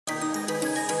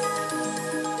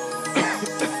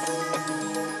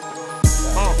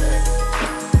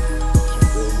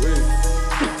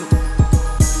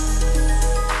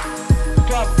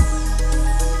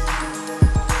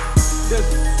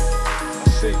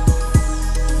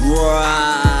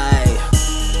Right.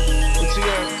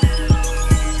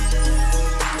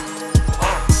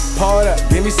 Hold up,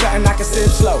 give me something I can sip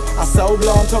slow. I so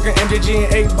blow, I'm talking MJG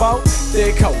and 8 boat.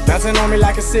 Thick coat, bouncing on me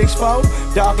like a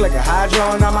 6'4". Dark like a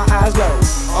hydro, now my eyes low.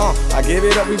 I give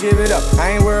it up, we give it up.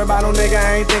 I ain't worried about no nigga,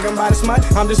 I ain't thinking about a smut.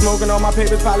 I'm just smoking on my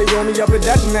papers, probably roll me up a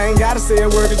Dutch. And I ain't gotta say a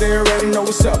word, cause they already know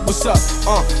what's up, what's up.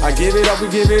 I give it up, we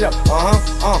give it up.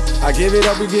 I give it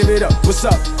up, we give it up. What's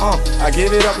up? I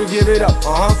give it up, we give it up.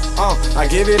 I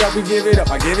give it up, we give it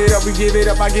up. I give it up, we give it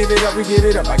up. I give it up, we give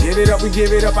it up. I give it up, we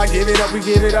give it up. I give it up, we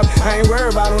give it up. I ain't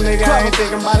worried about no nigga, I ain't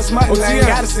thinking about a smut. And I ain't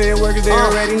gotta say a word, cause they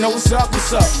already know what's up,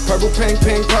 what's up. Purple, pink,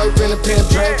 purple, and a pimp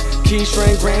drink. Key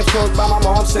string, grams, cooked by my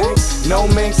mom sink. No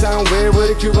mink, sound weird with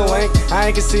a Cuban link.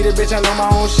 I ain't conceited, bitch, I know my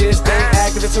own shit stink.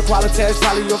 Activist or qualitas,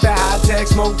 probably off that high tech.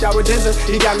 Smoked out with Dizzer,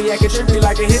 he got me acting trippy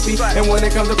like a hippie. And when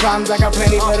it comes to problems, I got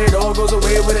plenty, but it all goes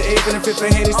away with an 8th and a 5th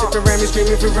of Henny. Sipping Remy,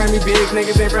 screaming for Remy. Big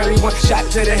niggas ain't friendly, one shot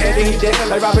to the head and he dead.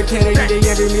 Like Robert Kennedy, they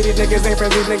envy me. These niggas ain't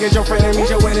friendly, niggas your frenemies.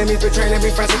 Your enemies betraying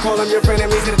me, friends will call them your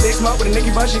frenemies. Hit a dick smoke with a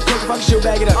Nicky Bunch, she cook, fuck, she'll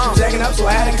bag it up. She was acting up, so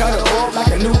I had to cut it off like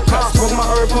a new cut. Smoking my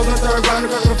herb, posing the third round, the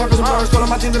girl the fuckers and birds. Calling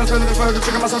my team that I'm spending the first,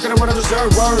 tricking myself, getting what I deserve.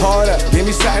 Word. Hold up, give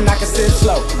me something I can sip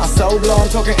slow. I so blow, I'm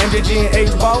talking MJG and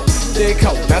 8 boat. Thick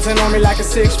coat, bouncing on me like a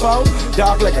 6'4".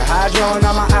 Dark like a hydro,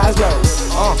 now my eyes low.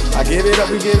 I give it up,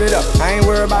 we give it up. I ain't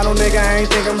worried about no nigga, I ain't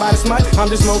thinking about a smut. I'm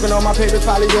just smoking on my papers,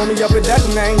 probably roll me up a Dutch.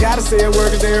 And I ain't gotta say a word,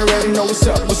 cause they already know what's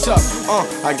up, what's up.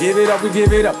 I give it up, we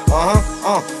give it up.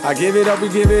 I give it up, we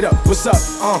give it up. What's up?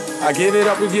 I give it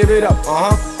up, we give it up.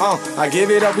 I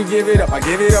give it up, we give it up. I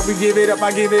give it up, we give it up.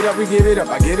 I give it up, we give it up.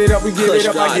 I give it up, we give it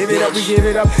up. I give it up, we give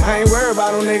it up. I ain't worried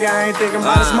about no nigga, I ain't thinking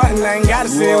about a smut. And I ain't gotta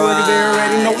say a word, cause they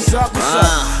already know what's up, what's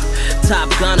up. Top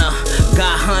gunner,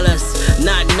 got hunters,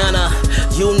 not none of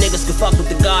you niggas can fuck with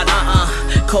the God,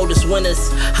 Coldest winters,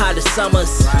 hottest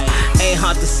summers, ain't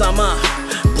hot the summer.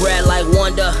 Bread like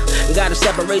Wonder, gotta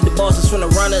separate the bosses from the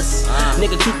runners.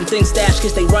 Nigga keep them things stashed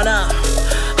cause they run up.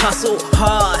 Hustle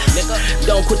hard, nigga,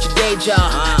 don't quit your day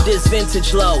job. This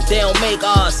vintage low, they don't make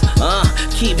ours.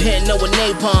 Keep hitting up with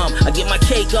napalm, I get my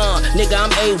cake on. Nigga,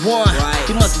 I'm A1,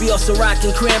 he must be off Ciroc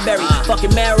and Cranberry.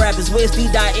 Fucking mad rappers, where's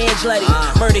D.I.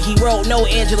 Angeletti? Murder he wrote, no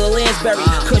Angela Lansbury.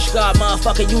 Kush God,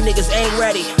 motherfucker, you niggas ain't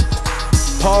ready.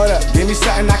 Hold up, give me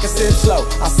something I can sip slow.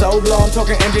 I so blow, I'm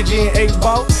talking MJG and 8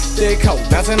 boat. Thick coat,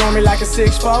 bouncing on me like a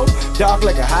 6'4". Dark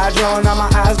like a hydro, now my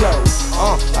eyes low.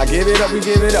 I give it up, we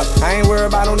give it up. I ain't worried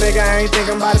about no nigga, I ain't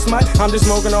thinking about a smut. I'm just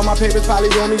smoking on my papers,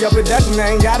 probably roll me up a Dutch. And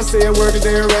I ain't gotta say a word, cause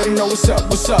they already know what's up,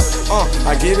 what's up.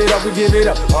 I give it up, we give it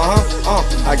up.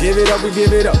 I give it up, we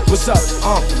give it up. What's up?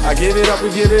 I give it up, we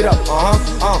give it up.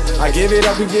 I give it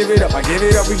up, we give it up. I give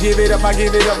it up, we give it up. I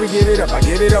give it up, we give it up. I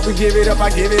give it up, we give it up. I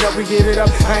give it up, we give it up.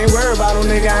 I ain't worried about no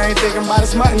nigga, I ain't thinking about a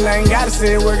smut. And I ain't gotta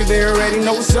say a word, cause they already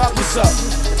know what's up, what's up.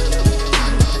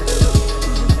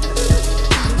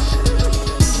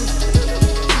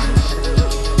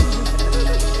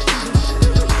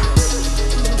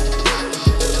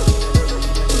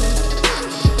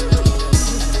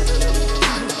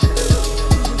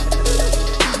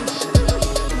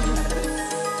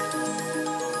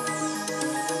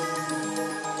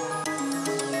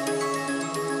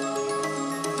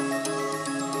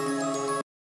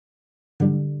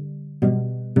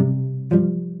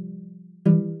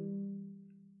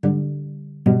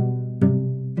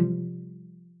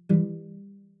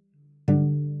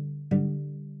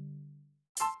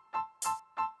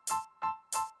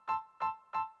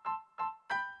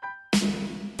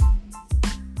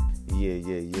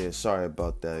 Yeah, sorry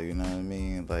about that, you know what I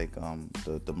mean? Like,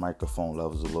 the microphone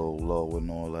level's a little low and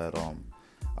all that.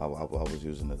 I was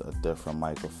using a different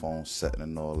microphone setting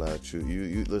and all that.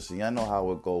 You listen, y'all know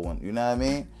how it go when, you know what I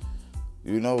mean?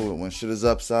 You know, when shit is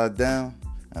upside down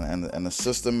and the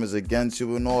system is against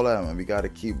you and all that, man, we gotta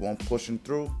keep on pushing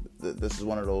through. This is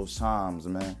one of those times,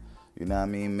 man. You know what I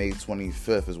mean? May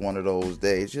 25th is one of those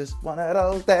days. Just one of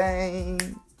those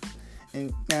days.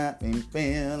 And got me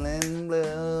feeling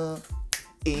blue.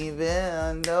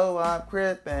 Even though I'm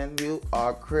crip and you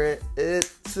are crip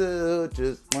too.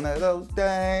 Just one of those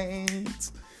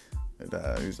days.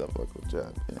 I used to fuck with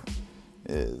Jeff.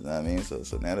 Yeah, you know what I mean?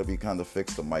 So now that we kind of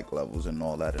fix the mic levels and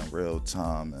all that in real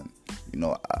time, and you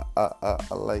know,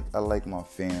 I like my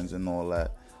fans and all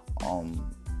that.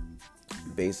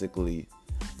 Basically,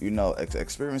 you know,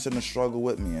 experiencing the struggle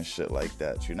with me and shit like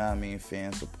that. You know what I mean?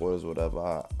 Fans, supporters,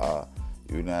 whatever.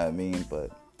 You know what I mean?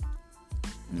 But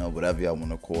you know, whatever y'all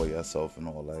want to call yourself and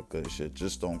all that good shit,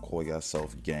 just don't call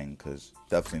yourself gang, because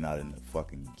definitely not in the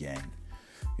fucking gang.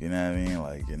 You know what I mean?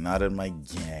 Like, you're not in my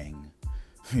gang.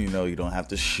 You know, you don't have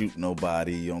to shoot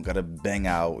nobody. You don't got to bang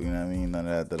out. You know what I mean? None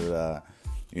of that,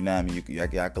 You know what I mean?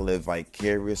 I can live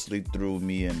vicariously through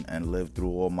me and live through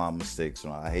all my mistakes.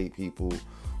 I hate people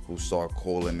who start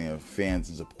calling their fans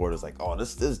and supporters like, oh,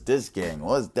 this gang,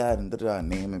 what's that, and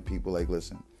naming people. Like,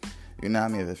 listen, you know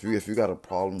what I mean? If you got a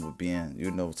problem with being,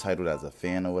 titled as a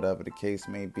fan or whatever the case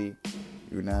may be,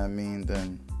 you know what I mean,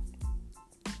 then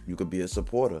you could be a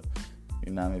supporter.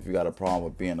 You know what I mean? If you got a problem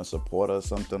with being a supporter or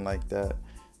something like that,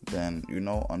 then,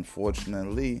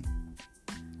 unfortunately,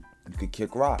 you could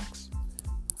kick rocks.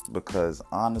 Because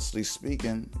honestly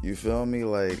speaking, you feel me?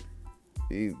 Like,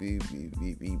 we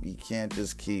can't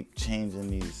just keep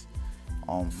changing these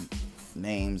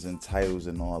names and titles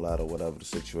and all that, or whatever the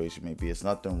situation may be. It's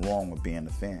nothing wrong with being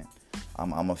a fan.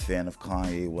 I'm a fan of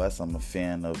Kanye West. I'm a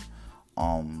fan of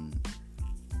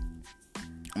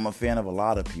a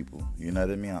lot of people. You know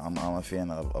what I mean? I'm a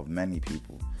fan of many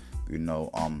people.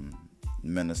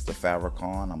 Minister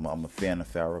Farrakhan. I'm a fan of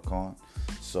Farrakhan.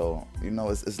 So,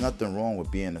 it's nothing wrong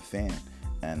with being a fan.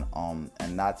 And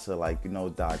not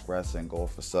to digress and go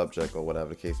off a subject or whatever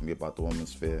the case may be about the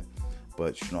women's fair.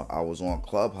 But, I was on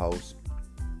Clubhouse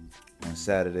on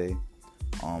Saturday.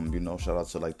 Shout out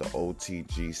to the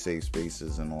OTG safe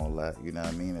spaces and all that. You know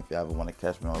what I mean? If you ever want to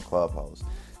catch me on Clubhouse,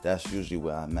 that's usually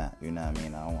where I'm at. You know what I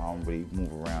mean? I don't really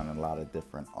move around in a lot of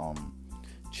different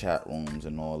chat rooms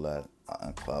and all that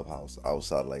in Clubhouse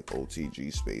outside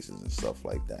OTG spaces and stuff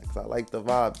like that. Because I like the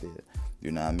vibe there.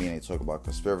 You know what I mean? They talk about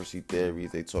conspiracy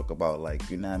theories. They talk about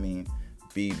you know what I mean?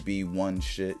 BB1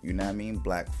 shit. You know what I mean?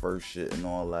 Black first shit and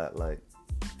all that.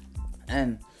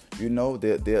 And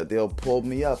they'll pull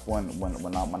me up when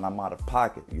I'm out of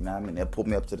pocket. You know what I mean? They'll pull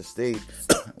me up to the stage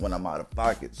when I'm out of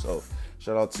pocket. So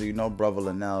shout out to brother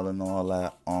Linnell and all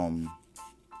that.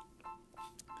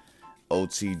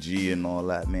 OTG and all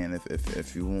that, man.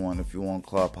 If you want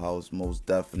Clubhouse, most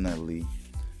definitely.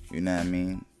 You know what I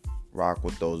mean? Rock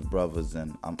with those brothers,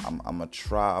 and I'ma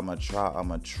try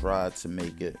to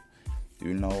make it.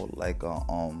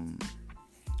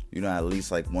 At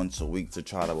least once a week to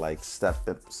try to step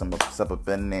up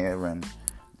in there and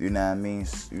say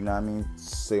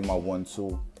my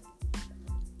 1-2.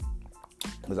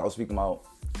 Because I was speaking about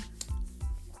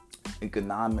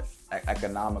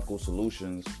economical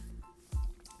solutions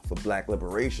for Black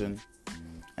liberation,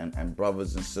 and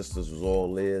brothers and sisters was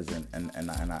all ears, and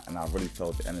I really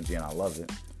felt the energy, and I love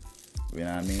it. You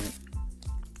know what I mean?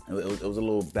 It was a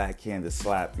little backhanded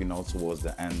slap, towards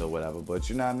the end or whatever. But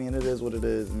you know what I mean? It is what it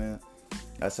is, man.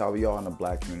 That's how we are in the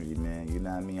Black community, man. You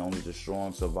know what I mean? Only the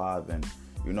strong survive, and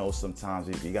sometimes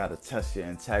you gotta test your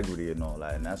integrity and all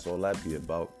that, and that's all that be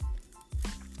about.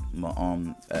 But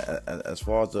as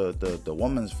far as the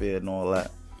women's fair and all that,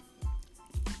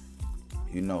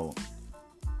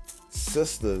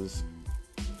 sisters.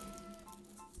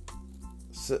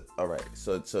 All right,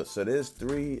 so there's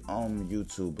 3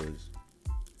 YouTubers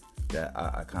that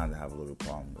I kind of have a little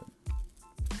problem with.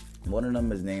 One of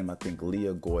them is named, I think,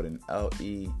 Leah Gordon,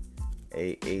 LEAH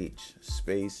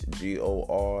space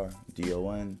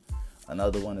GORDON.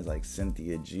 Another one is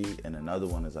Cynthia G, and another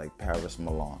one is Paris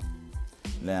Milan.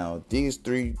 Now, these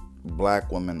 3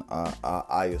 Black women,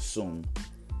 I assume,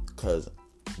 because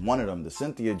one of them, the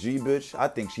Cynthia G bitch, I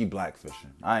think she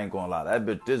blackfishing. I ain't gonna lie. That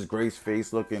bitch, this Grace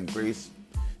face looking Grace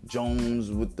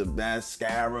Jones with the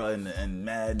mascara and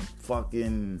mad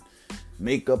fucking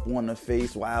makeup on the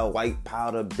face, wild white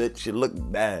powder, bitch. You look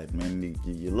bad, man.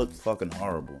 You look fucking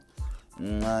horrible. You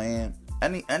know what I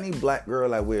mean? Any black girl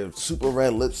that wears super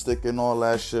red lipstick and all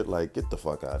that shit, get the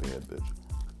fuck out of here, bitch.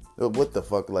 What the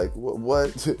fuck?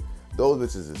 What? Those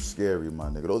bitches is scary, my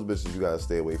nigga. Those bitches you gotta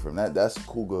stay away from. That's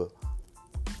cougar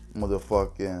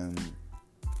motherfucking.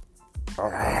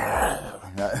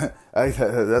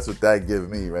 That's what that give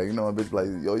me, right? A bitch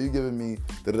yo, you giving me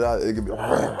it could be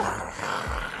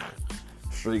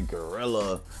straight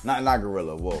gorilla, not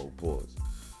gorilla. Whoa, pause.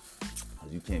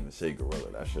 You can't even say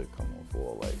gorilla. That shit come on for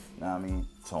know what I mean,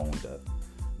 tone deaf.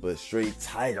 But straight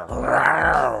tiger. You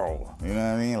know what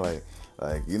I mean? You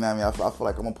know what I mean? I feel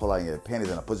like I'm gonna pull out your panties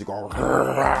and a pussy going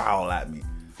growl at me.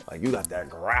 You got that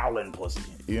growling pussy.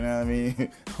 You know what I mean?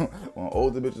 When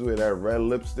older bitches wear that red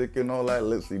lipstick and all that,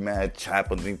 lips be mad chap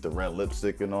underneath the red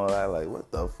lipstick and all that. What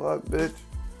the fuck, bitch?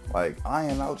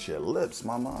 Iron out your lips,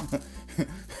 mama.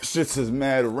 Shit's just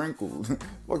mad wrinkled.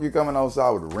 Fuck you coming outside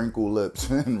with wrinkled lips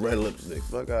and red lipstick.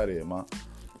 Fuck out of here, man.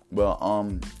 But,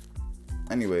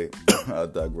 anyway, I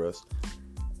digress.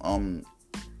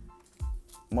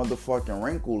 Motherfucking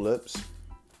wrinkled lips.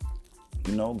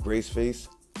 Grace face.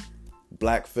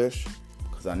 Blackfish,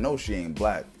 because I know she ain't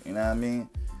black, you know what I mean?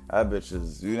 That bitch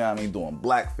is, doing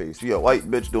blackface. She a white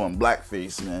bitch doing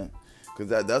blackface, man.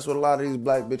 Because that's what a lot of these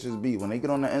black bitches be. When they get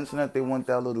on the internet, they want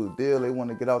that little deal. They want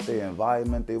to get out their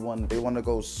environment. They want to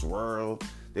go swirl.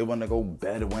 They want to go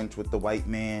bedwench with the white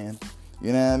man.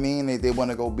 You know what I mean? They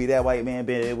want to go be that white man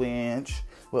bedwench.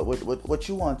 What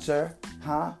you want, sir?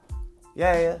 Huh?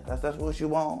 Yeah, that's what you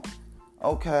want.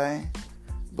 Okay.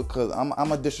 Because I'm going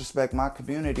to disrespect my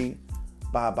community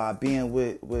by being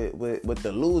with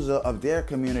the loser of their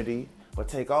community, but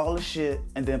take all the shit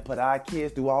and then put our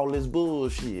kids through all this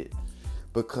bullshit.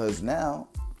 Because now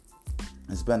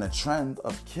it's been a trend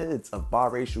of kids, of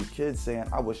biracial kids saying,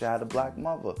 I wish I had a black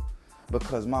mother.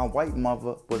 Because my white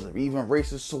mother was even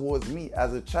racist towards me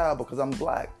as a child because I'm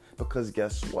black. Because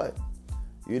guess what?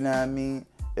 You know what I mean?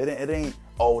 It ain't,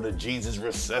 oh, the genes is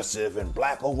recessive and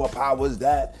black overpowers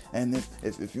that. And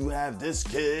if you have this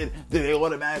kid, then they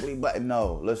automatically black.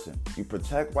 No, listen. You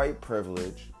protect white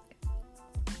privilege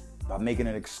by making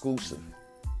it exclusive.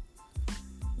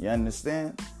 You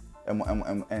understand?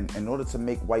 And in order to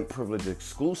make white privilege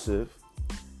exclusive,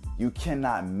 you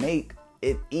cannot make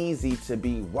it easy to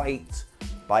be white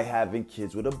by having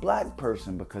kids with a black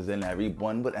person, because then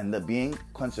everyone would end up being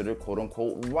considered quote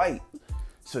unquote white.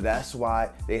 So that's why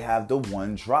they have the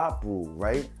one drop rule,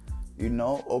 right? You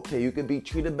know, okay, you could be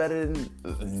treated better than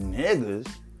niggas,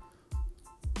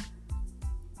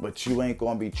 but you ain't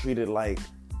gonna be treated like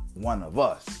one of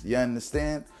us. You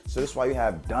understand? So that's why you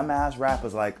have dumbass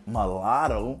rappers like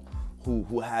Mulatto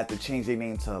who had to change their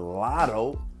name to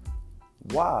Lotto.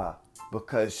 Why?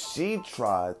 Because she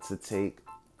tried to take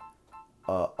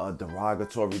a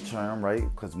derogatory term, right?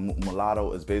 Because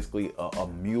mulatto is basically a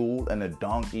mule and a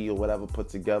donkey or whatever put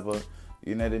together.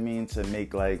 You know what I mean? To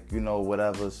make like, you know,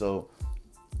 whatever. So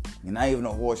you're not even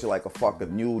a horse, you're like a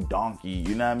fucking mule donkey.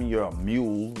 You know what I mean? You're a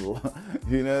mule.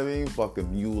 You know what I mean?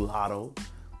 Fucking mulatto.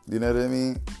 You know what I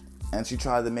mean? And she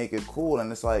tried to make it cool, and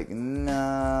it's like,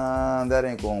 nah, that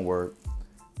ain't gonna work.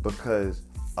 Because,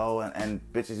 and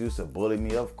bitches used to bully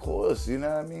me, of course, you know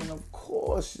what I mean? Of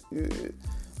course.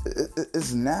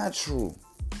 It's natural.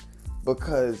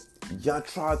 Because y'all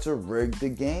tried to rig the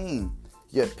game.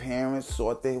 Your parents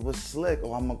thought they was slick.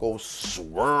 Oh, I'm gonna go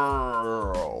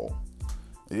swirl.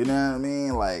 You know what I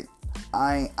mean? Like,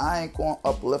 I ain't gonna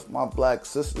uplift my black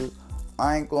sisters.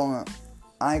 I ain't gonna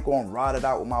ride it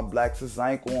out with my black sisters.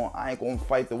 I ain't gonna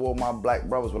fight the war with my black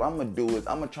brothers. What I'm gonna do is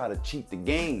I'm gonna try to cheat the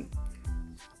game.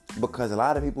 Because a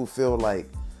lot of people feel like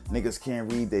niggas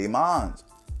can't read their minds.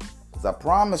 Because I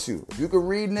promise you, if you could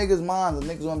read niggas' minds, the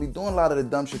niggas gonna be doing a lot of the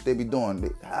dumb shit they be doing.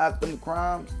 They have them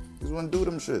crimes, niggas wanna do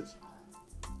them shits.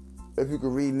 If you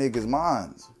could read niggas'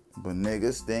 minds. But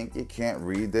niggas think you can't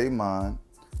read their mind.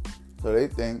 So they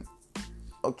think,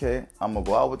 okay, I'm gonna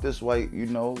go out with this white, you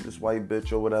know, this white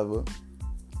bitch or whatever.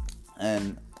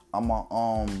 And I'm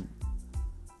gonna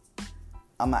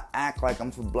act like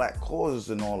I'm for black causes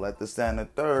and all that, this, that, and the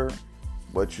third.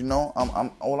 But you know,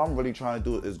 all I'm really trying to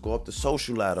do is go up the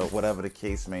social ladder, whatever the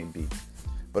case may be.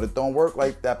 But it don't work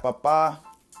like that, papa.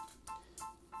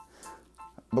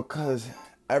 Because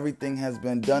everything has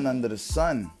been done under the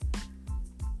sun.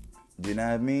 You know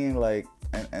what I mean? Like,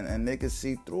 and they can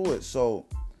see through it. So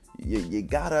you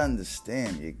gotta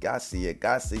understand. You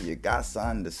gotta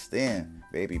understand,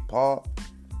 baby Paul.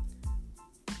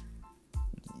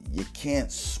 You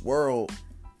can't swirl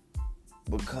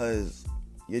because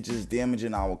you're just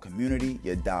damaging our community.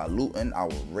 You're diluting our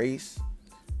race.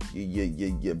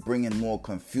 You're bringing more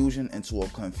confusion into a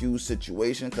confused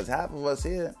situation. Because half of us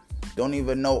here don't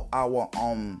even know our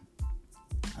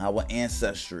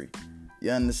ancestry.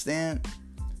 You understand?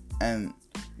 And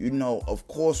you know, of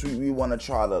course, we want to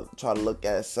try to look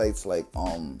at sites like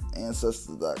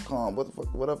ancestors.com,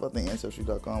 whatever, I think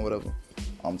ancestry.com, whatever.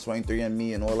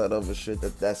 23andMe and all that other shit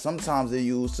that sometimes they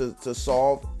use to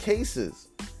solve cases.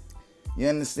 You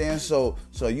understand? So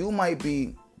you might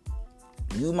be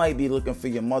looking for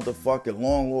your motherfucking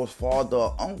long lost father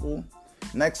or uncle.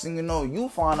 Next thing you know, you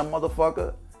find a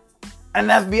motherfucker, and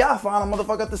the FBI find a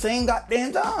motherfucker at the same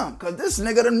goddamn time. Cause this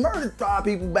nigga done murdered 5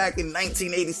 people back in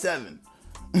 1987.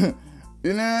 You know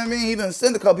what I mean? He done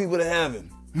sent a couple people to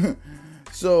heaven.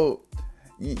 So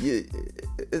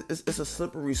it's a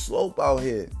slippery slope out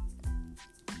here,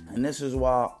 and this is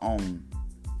why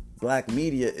black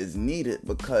media is needed,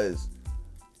 because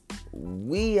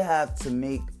we have to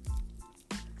make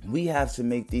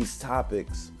these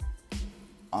topics.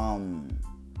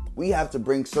 We have to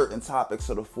bring certain topics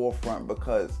to the forefront,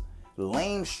 because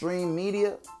mainstream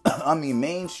media,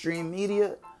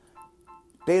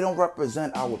 they don't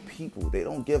represent our people. They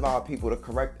don't give our people the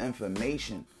correct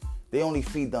information. They only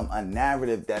feed them a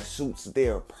narrative that suits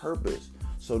their purpose.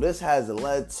 So this has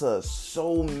led to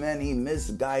so many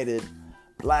misguided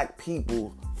black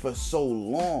people for so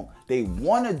long. They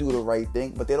want to do the right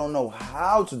thing, but they don't know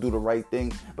how to do the right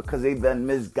thing because they've been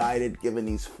misguided, given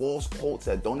these false quotes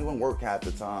that don't even work half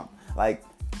the time. Like,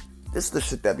 this is the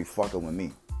shit that be fucking with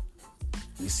me.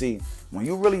 You see, when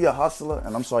you really a hustler,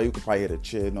 and I'm sorry, you could probably hear the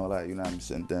chair and all that, you know, I'm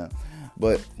sitting down.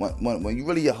 But when you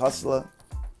really a hustler,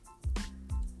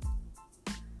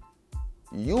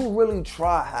 you really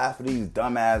try half of these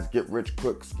dumbass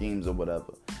get-rich-quick schemes or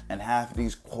whatever, and half of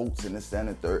these quotes and this and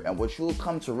the third, and what you'll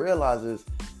come to realize is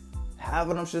half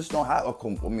of them shits don't have. I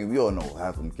mean, we all know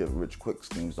half of them get-rich-quick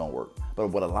schemes don't work. But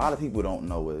what a lot of people don't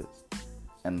know is,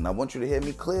 and I want you to hear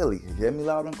me clearly, hear me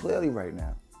loud and clearly right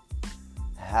now.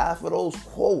 Half of those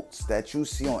quotes that you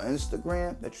see on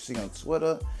Instagram, that you see on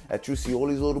Twitter, that you see all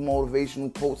these little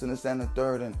motivational quotes and this and the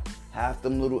third, and half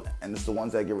them little, and it's the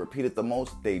ones that get repeated the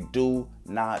most, they do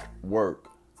not work.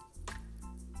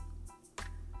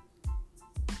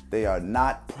 They are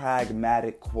not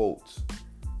pragmatic quotes.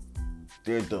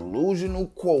 They're delusional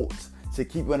quotes to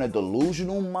keep you in a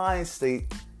delusional mind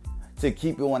state, to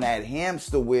keep you on that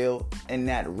hamster wheel in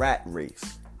that rat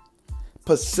race.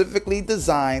 Specifically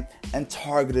designed and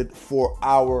targeted for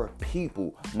our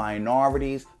people,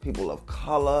 minorities, people of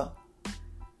color,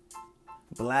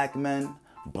 black men,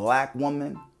 black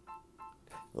women,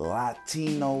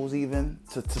 Latinos even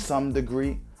to some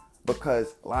degree,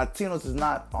 because Latinos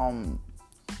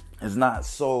is not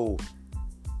so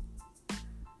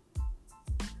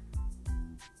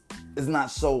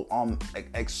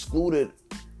excluded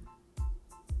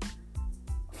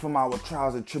from our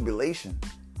trials and tribulation,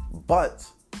 but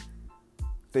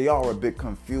they are a bit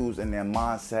confused in their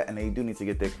mindset, and they do need to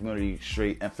get their community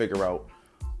straight and figure out,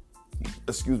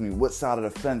 what side of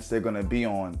the fence they're going to be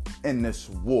on in this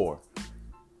war.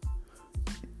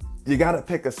 You got to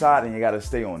pick a side and you got to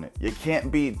stay on it. You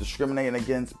can't be discriminating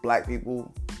against black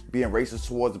people, being racist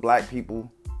towards black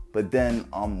people, but then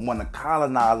when a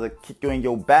colonizer kick you in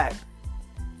your back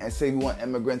and say we want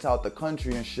immigrants out the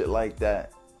country and shit like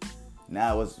that.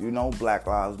 Now it's, Black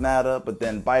Lives Matter, but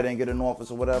then Biden get in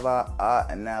office or whatever,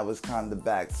 and now it's kind of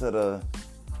back to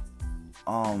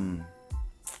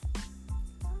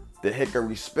the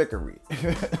hickory spickery.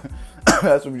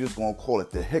 That's what we're just gonna call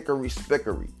it, the hickory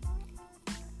spickery.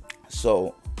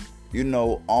 So, we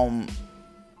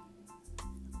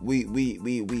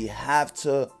have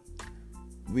to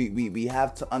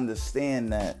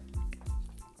understand that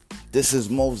this is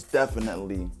most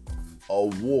definitely a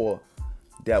war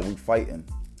that we fighting,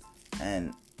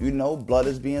 and blood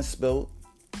is being spilled,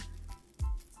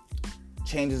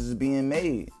 changes is being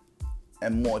made,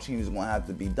 and more changes are gonna have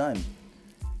to be done,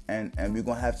 and we're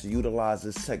gonna have to utilize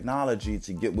this technology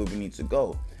to get where we need to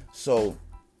go. So,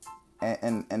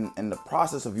 and in the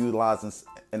process of utilizing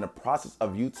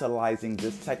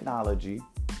this technology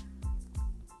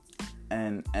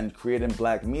and creating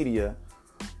black media,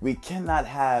 we cannot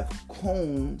have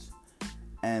coons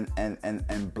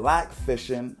and black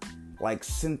fishing like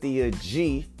Cynthia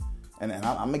G, and I'm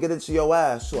gonna get into your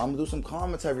ass, so I'm gonna do some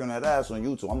commentary on that ass on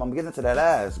YouTube. I'm gonna get into that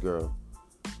ass, girl.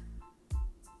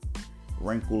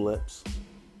 Wrinkle lips,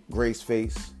 Grace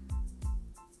face,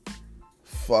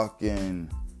 fucking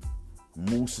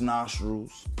moose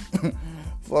nostrils,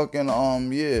 fucking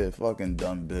fucking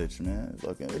dumb bitch, man.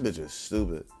 Fucking this bitch is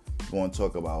stupid. We're gonna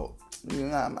talk about. We're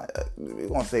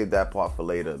gonna save that part for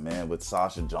later, man, with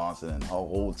SASHA Johnson and her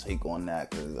whole take on that.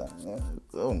 Cause,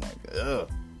 oh my god,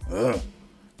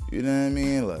 you know what I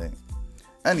mean? Like,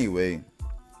 anyway,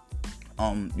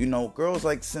 girls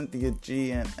like Cynthia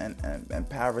G and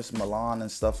Paris Milan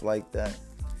and stuff like that,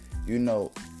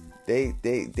 they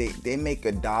make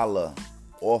 $1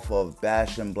 off of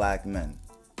bashing black men.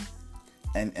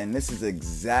 And this is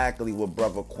exactly what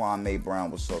Brother Kwame Brown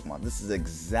was talking about. This is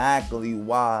exactly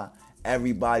why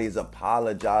everybody is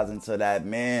apologizing to that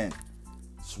man.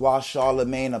 That's why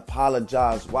Charlemagne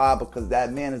apologized. Why? Because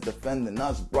that man is defending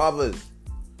us, brothers.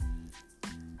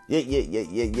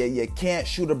 You can't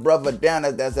shoot a brother down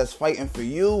that's fighting for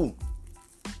you.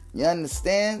 You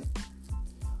understand?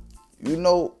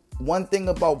 One thing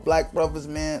about black brothers,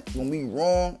 man, when we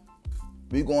wrong,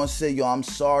 we gonna say, yo, I'm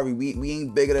sorry. We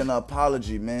ain't bigger than an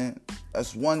apology, man.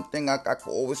 That's one thing I can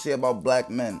always say about black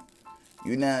men.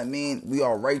 You know what I mean? We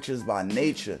are righteous by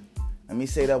nature. Let me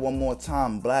say that one more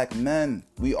time. Black men,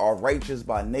 we are righteous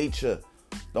by nature.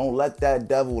 Don't let that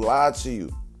devil lie to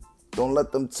you. Don't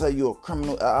let them tell you a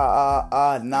criminal.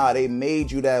 Nah, they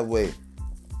made you that way.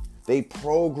 They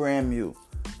program you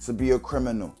to be a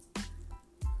criminal.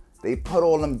 They put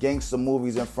all them gangster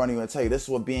movies in front of you and tell you this is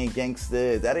what being gangster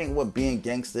is. That ain't what being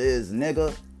gangster is,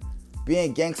 nigga.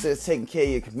 Being gangster is taking care of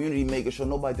your community, making sure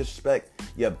nobody disrespect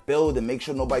your building, make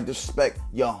sure nobody disrespect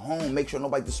your home, make sure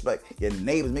nobody disrespect your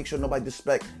neighbors, make sure nobody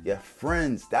disrespect your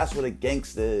friends. That's what a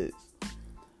gangster is.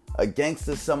 A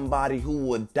gangster is somebody who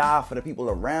would die for the people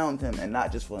around him and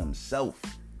not just for himself.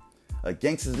 A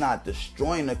gangster is not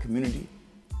destroying the community.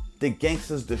 The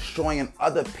gangster is destroying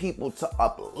other people to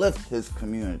uplift his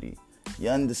community. You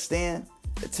understand?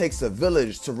 It takes a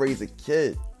village to raise a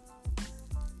kid.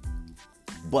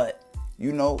 But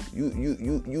you know,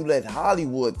 you let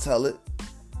Hollywood tell it.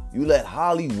 You let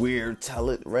Hollyweird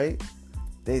tell it, right?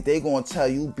 They gonna tell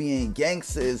you being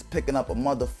gangster is picking up a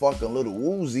motherfucking little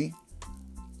Uzi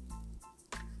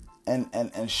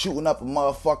and shooting up a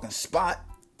motherfucking spot.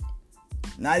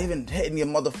 Not even hitting your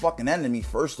motherfucking enemy,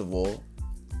 first of all.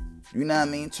 You know what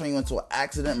I mean? Turn you into an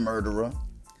accident murderer.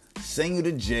 Send you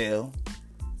to jail.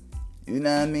 You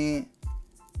know what I mean?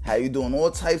 How you doing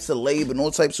all types of labor and all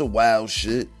types of wild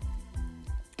shit.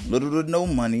 Little to no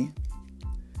money.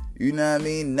 You know what I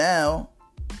mean? Now,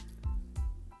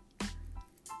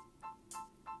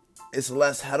 it's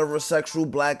less heterosexual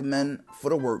black men for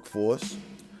the workforce,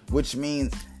 which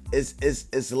means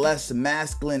it's less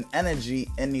masculine energy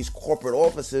in these corporate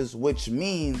offices, which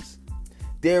means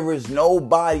there is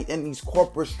nobody in these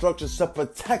corporate structures to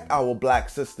protect our black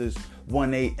sisters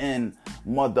when they in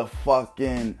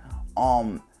motherfucking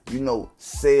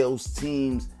sales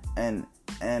teams and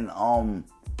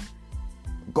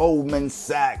Goldman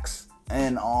Sachs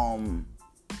and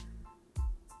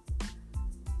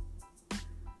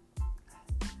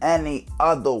any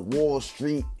other Wall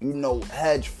Street,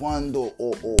 hedge fund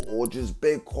or just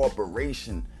big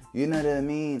corporation. You know what I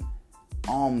mean?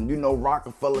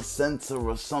 Rockefeller Center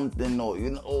or something,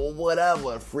 or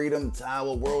whatever, Freedom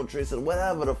Tower, World Trade Center,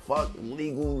 whatever the fuck,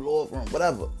 legal law firm,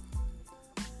 whatever.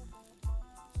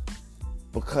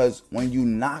 Because when you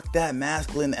knock that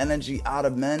masculine energy out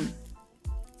of men,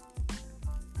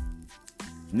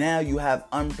 now you have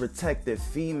unprotected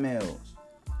females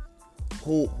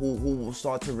who will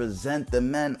start to resent the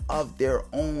men of their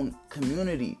own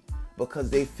community because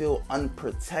they feel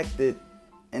unprotected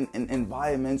in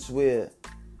environments where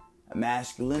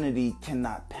masculinity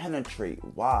cannot penetrate.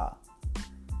 Why?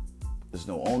 There's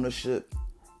no ownership,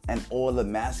 and all the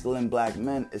masculine black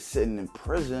men is sitting in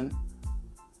prison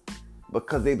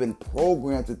because they've been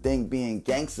programmed to think being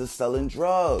gangsters selling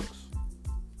drugs.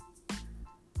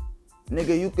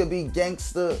 Nigga, you could be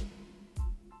gangster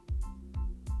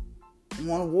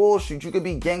on Wall Street. You could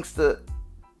be gangster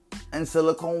in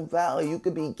Silicon Valley. You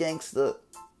could be gangster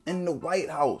in the White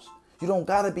House. You don't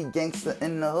gotta be gangster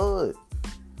in the hood.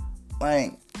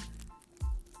 Like,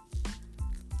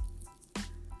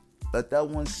 let that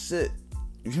one sit.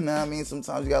 You know what I mean?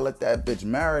 Sometimes you gotta let that bitch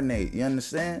marinate. You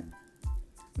understand?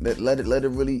 Let it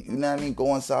really, you know what I mean,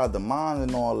 go inside the mind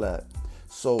and all that.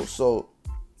 So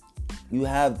you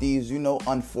have these,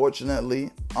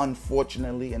 unfortunately,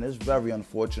 and it's very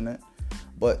unfortunate,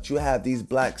 but you have these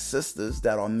black sisters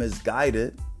that are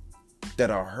misguided, that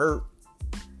are hurt,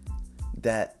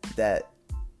 that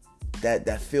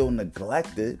feel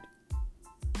neglected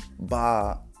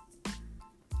by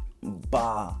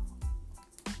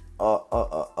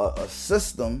a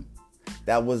system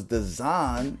that was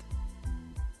designed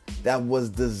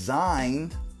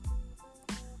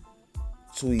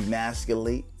to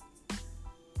emasculate,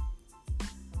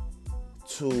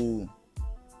 to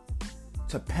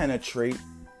penetrate,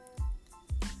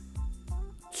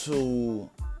 to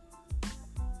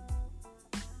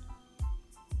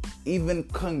even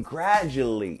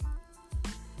congratulate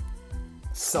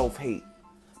self-hate.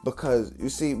 Because you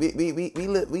see, we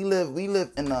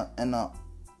live in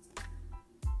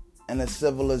a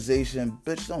civilization.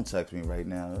 Bitch, don't text me right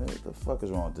now. What the fuck is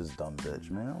wrong with this dumb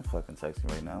bitch, man? Don't fucking text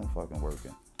me right now. I'm fucking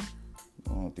working. What's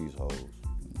wrong with these hoes,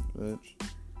 bitch?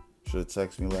 Should have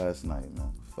texted me last night,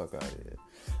 man. Fuck out of here.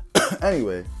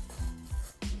 Anyway,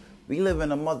 we live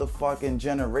in a motherfucking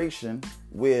generation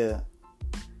where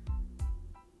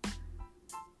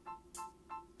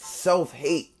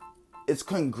self-hate is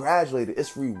congratulated,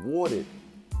 it's rewarded,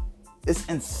 it's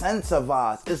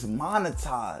incentivized, it's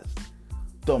monetized.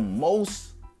 The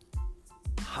most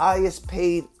highest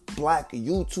paid black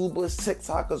YouTubers,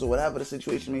 TikTokers, or whatever the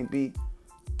situation may be,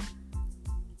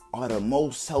 are the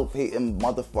most self-hating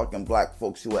motherfucking black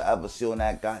folks you will ever see on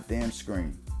that goddamn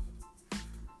screen.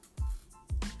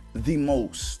 The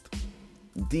most.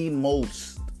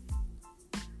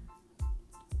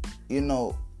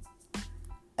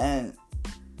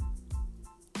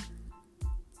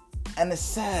 And it's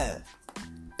sad.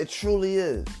 It truly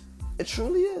is. It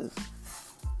truly is.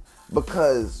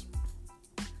 Because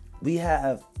we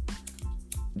have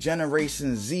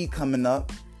Generation Z coming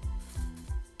up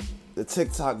the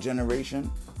TikTok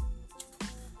generation,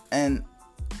 and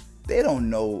they don't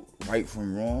know right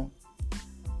from wrong.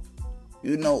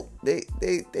 You know, they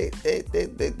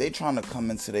trying to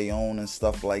come into their own and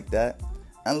stuff like that.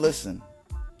 And listen,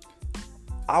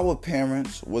 our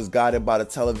parents was guided by the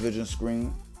television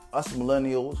screen. Us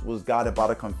millennials was guided by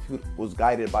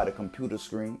the computer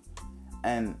screen,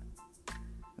 and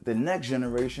the next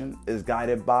generation is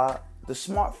guided by the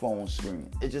smartphone screen.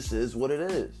 It just is what it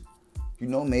is. You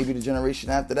know, maybe the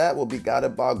generation after that will be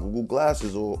guided by Google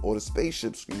Glasses or the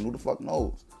spaceship screen. Who the fuck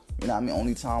knows? You know what I mean?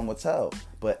 Only time will tell.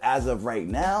 But as of right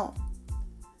now,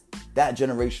 that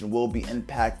generation will be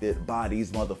impacted by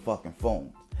these motherfucking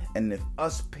phones. And if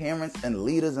us parents and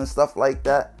leaders and stuff like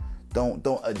that don't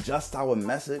adjust our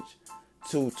message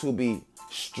to be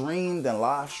streamed and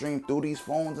live streamed through these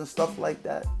phones and stuff like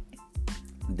that,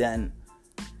 then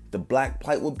the black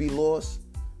plight will be lost.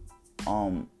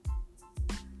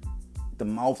 The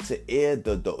mouth to ear,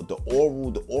 the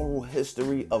oral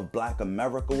history of Black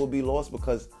America will be lost,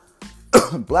 because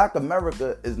Black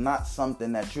America is not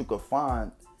something that you could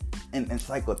find in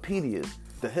encyclopedias.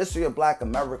 The history of Black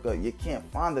America, you can't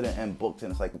find it in books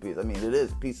and encyclopedias. I mean, it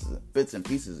is bits and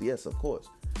pieces, yes, of course.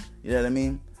 You know what I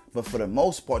mean? But for the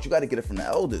most part, you got to get it from the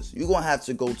elders. You're going to have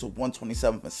to go to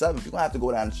 127th and 7th. You're going to have to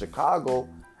go down to Chicago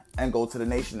and go to the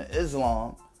Nation of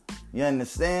Islam. You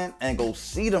understand? And go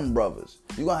see them brothers.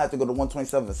 You're going to have to go to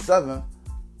 127th and 7th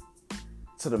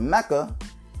to the Mecca,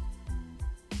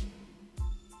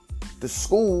 the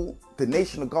school, the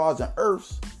Nation of Gods and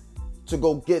Earths, to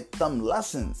go get them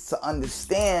lessons, to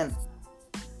understand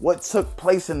what took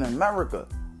place in America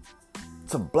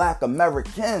to Black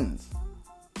Americans.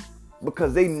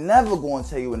 Because they never going to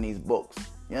tell you in these books.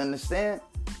 You understand?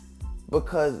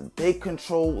 Because they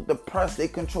control the press, they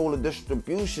control the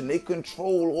distribution, they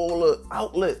control all the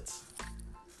outlets.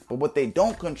 But what they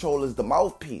don't control is the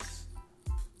mouthpiece.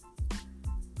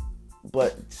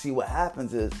 But see, what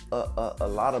happens is a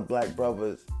lot of black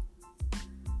brothers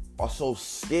are so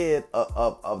scared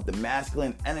of the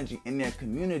masculine energy in their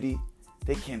community,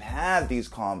 they can't have these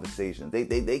conversations.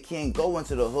 They can't go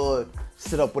into the hood,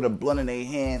 sit up with a blunt in their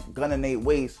hand, gun in their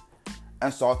waist,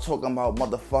 and start talking about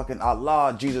motherfucking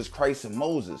Allah, Jesus Christ, and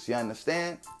Moses. You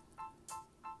understand?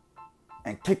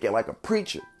 And kick it like a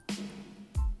preacher.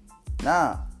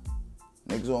 Nah.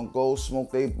 Niggas gonna go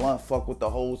smoke they blunt, fuck with the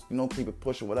hoes, you know, keep it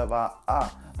pushing, whatever.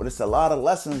 But it's a lot of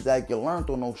lessons that you learned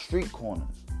on those street corners.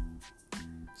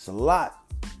 It's a lot.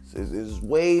 It's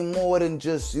way more than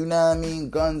just, you know what I mean,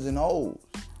 guns and hoes.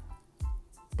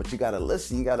 But you gotta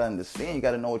listen, you gotta understand, you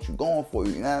gotta know what you're going for,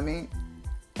 you know what I mean?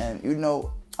 And you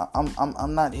know,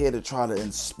 I'm not here to try to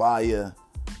inspire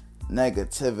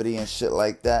negativity and shit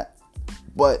like that.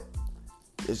 But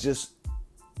it's just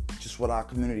what our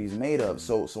community is made of.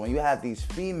 So when you have these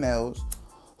females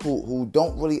who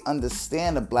don't really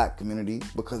understand the black community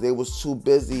because they was too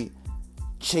busy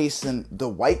chasing the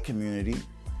white community,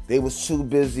 they was too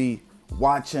busy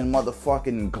watching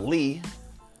motherfucking Glee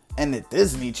and the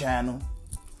Disney Channel,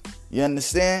 you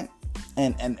understand?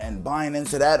 And buying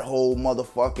into that whole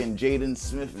motherfucking Jaden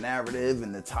Smith narrative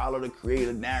and the Tyler the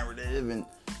Creator narrative,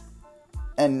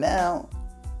 and now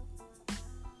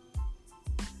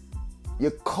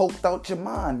you're coked out your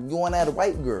mind. You on that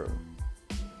white girl.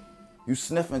 You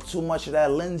sniffing too much of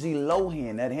that Lindsay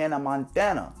Lohan, that Hannah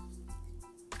Montana.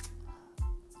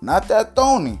 Not that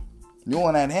Tony. You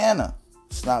on that Hannah.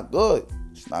 It's not good.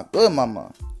 It's not good,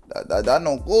 mama. That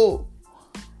no good.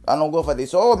 That no good for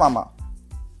this old mama.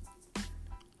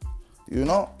 You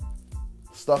know?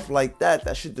 Stuff like that.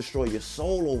 That should destroy your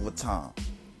soul over time.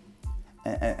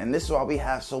 And this is why we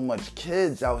have so much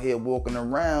kids out here walking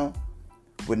around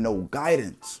with no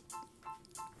guidance.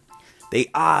 They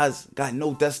eyes got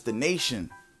no destination.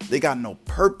 They got no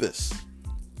purpose.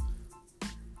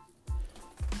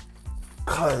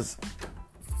 Cause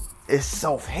it's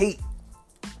self-hate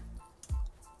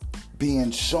being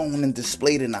shown and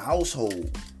displayed in the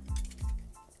household.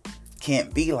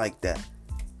 Can't be like that.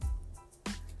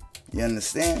 You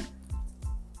understand?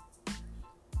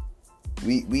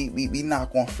 We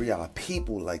not gonna free our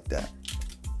people like that.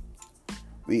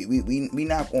 We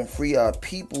not gonna free our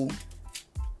people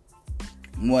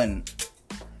when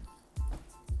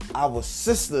our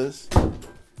sisters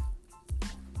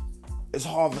is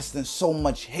harvesting so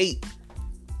much hate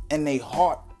in their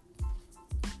heart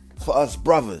for us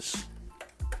brothers.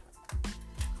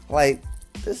 Like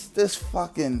this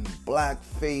fucking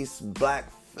blackface,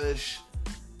 blackfish,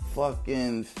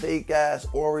 fucking fake ass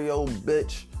Oreo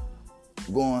bitch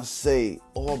gonna say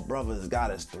all brothers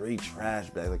got us 3 trash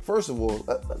bags. Like, first of all,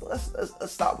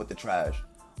 let's stop with the trash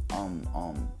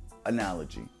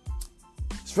analogy.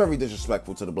 It's very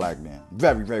disrespectful to the black man.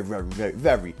 Very, very, very, very,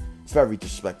 very, very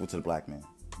disrespectful to the black man.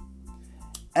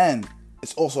 And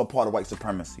it's also a part of white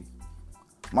supremacy.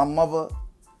 My mother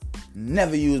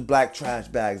never used black trash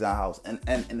bags in our house. And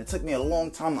it took me a long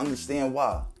time to understand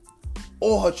why.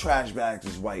 All her trash bags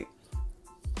is white.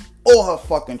 All her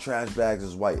fucking trash bags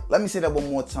is white. Let me say that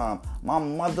one more time.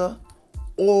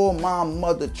 All my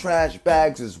mother trash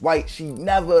bags is white. She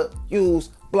never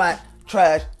used black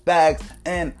trash bags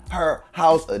in her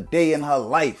house a day in her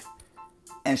life.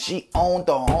 And she owned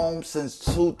the home since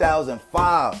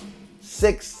 2005.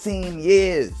 16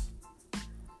 years.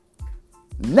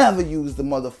 Never used the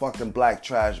motherfucking black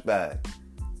trash bag.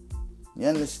 You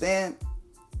understand?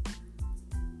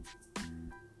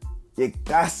 You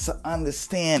got to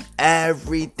understand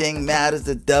everything matters.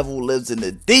 The devil lives in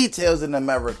the details in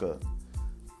America.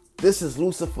 This is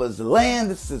Lucifer's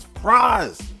land. This is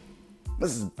prize.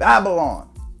 This is Babylon.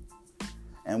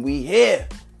 And we here.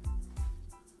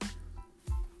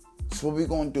 So what we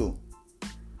gonna do?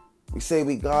 We say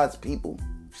we God's people.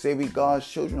 We say we God's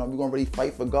children. Are we gonna really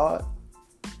fight for God?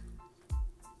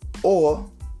 Or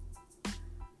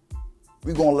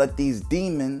we gonna let these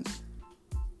demons,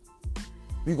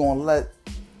 we gonna let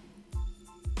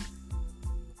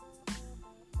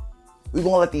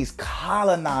these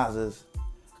colonizers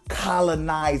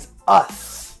colonize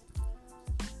us.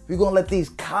 We're gonna let these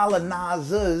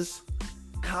colonizers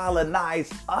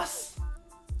colonize us?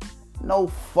 No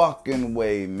fucking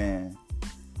way, man.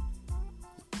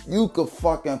 You could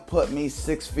fucking put me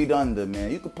 6 feet under,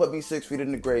 man. You could put me 6 feet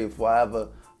in the grave before I ever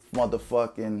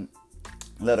motherfucking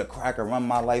let a cracker run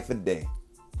my life a day.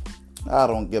 I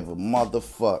don't give a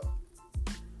motherfuck.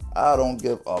 I don't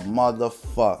give a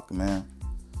motherfuck, man.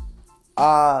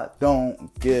 I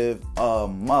don't give a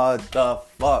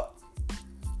motherfuck.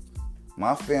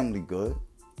 My family good.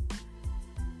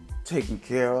 Taken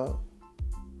care of.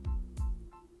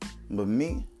 But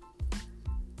me,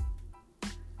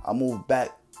 I moved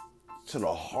back to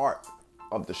the heart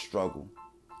of the struggle.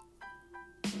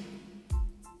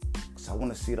 Because I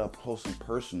want to see it up close and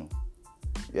personal.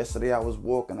 Yesterday I was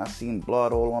walking, I seen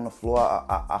blood all on the floor.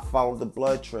 I followed the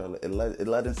blood trail. It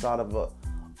led inside of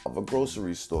a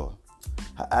grocery store.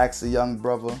 I asked a young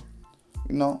brother,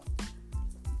 you know,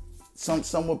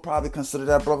 some would probably consider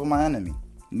that brother my enemy.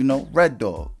 You know, Red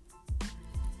Dog.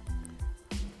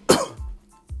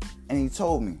 And he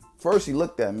told me. First he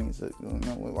looked at me and said, you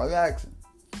know, why you asking?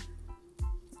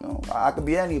 You know, I could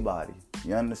be anybody.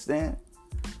 You understand?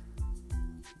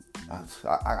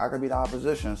 I could be the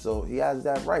opposition, so he has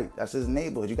that right. That's his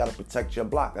neighborhood. You got to protect your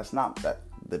block. That's not that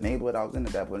the neighborhood I was in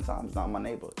at that point in time. It's not my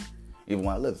neighborhood. Even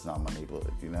when I live, it's not my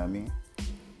neighborhood. You know what I mean?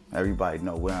 Everybody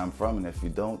know where I'm from, and if you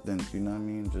don't, then you know what I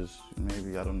mean. Just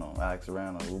maybe I don't know, ask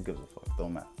around or who gives a fuck?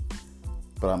 Don't matter.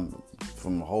 But I'm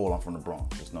from the whole. I'm from the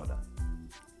Bronx. Just know that.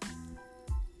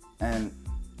 And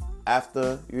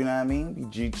after, you know what I mean,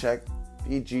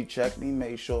 he G-checked me,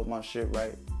 made sure my shit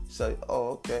right. Say,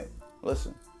 oh, okay,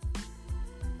 listen.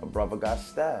 A brother got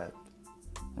stabbed.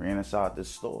 Ran inside this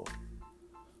store.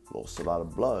 Lost a lot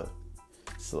of blood.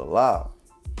 Still alive.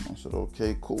 I said,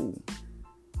 okay, cool.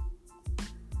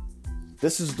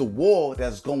 This is the war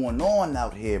that's going on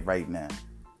out here right now.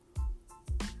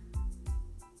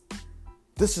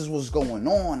 This is what's going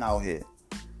on out here.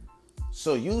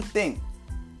 So you think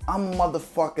I'm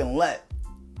motherfucking let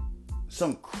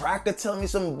some cracker tell me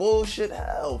some bullshit?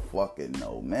 Hell fucking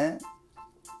no, man.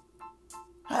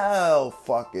 Hell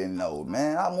fucking no,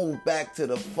 man. I moved back to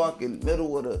the fucking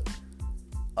middle of the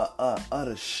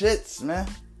shits, man.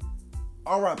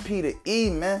 R.I.P. to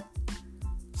E, man.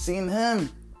 Seen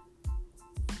him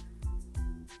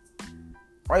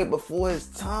right before his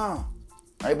time.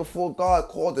 Right before God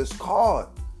called his card.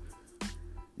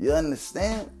 You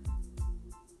understand?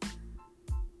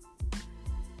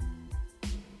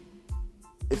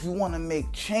 If you want to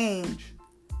make change,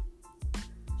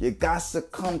 you got to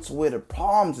come to where the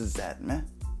problems is at, man.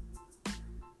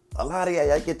 A lot of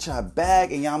y'all get your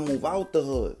bag and y'all move out the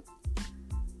hood.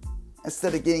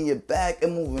 Instead of getting your bag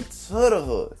and moving to the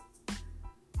hood.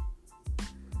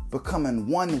 Becoming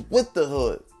one with the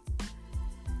hood.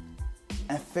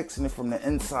 And fixing it from the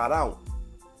inside out.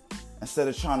 Instead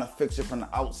of trying to fix it from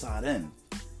the outside in.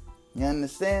 You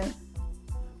understand?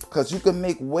 Because you can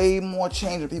make way more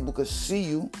change and people can see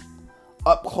you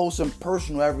up close and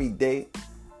personal every day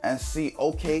and see,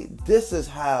 okay, this is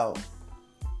how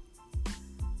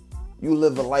you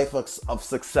live a life of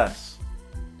success.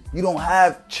 You don't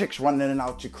have chicks running in and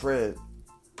out your crib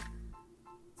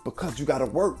because you got to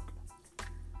work.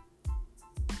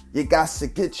 You got to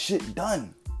get shit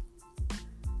done.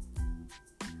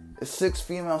 It's 6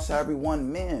 females to every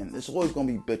 1 man. It's always going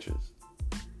to be bitches.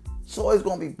 It's always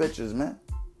gonna be bitches, man.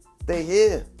 They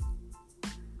here.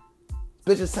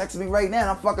 Bitches texting me right now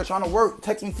and I'm fucking trying to work.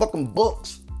 Text me fucking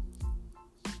books.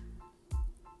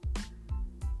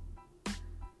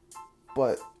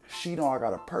 But she know I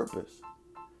got a purpose.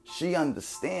 She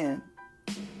understand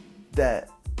that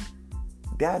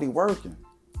daddy working.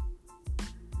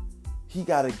 He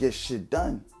gotta get shit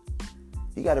done.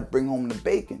 He gotta bring home the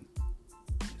bacon.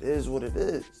 It is what it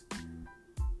is.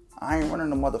 I ain't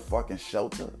running a motherfucking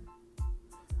shelter.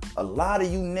 A lot of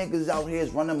you niggas out here is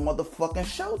running motherfucking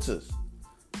shelters.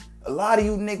 A lot of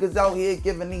you niggas out here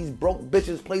giving these broke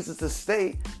bitches places to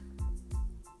stay.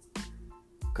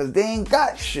 Cause they ain't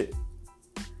got shit.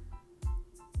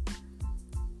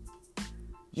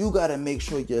 You gotta make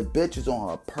sure your bitch is on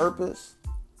her purpose.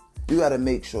 You gotta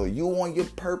make sure you on your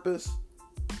purpose.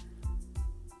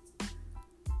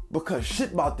 Because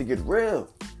shit about to get real.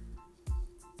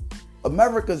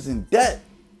 America's in debt.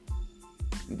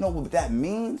 You know what that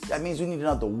means? That means we need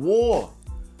another war.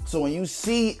 So when you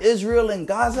see Israel and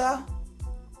Gaza,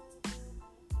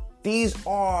 these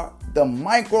are the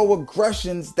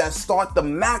microaggressions that start the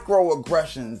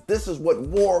macroaggressions. This is what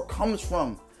war comes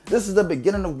from. This is the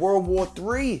beginning of World War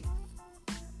III.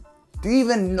 Do you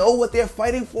even know what they're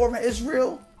fighting for in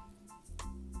Israel?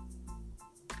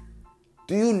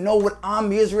 Do you know what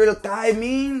Am Yisrael Chai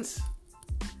means?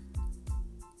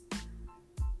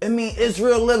 It means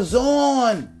Israel lives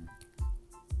on.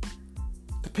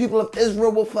 The people of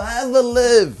Israel will forever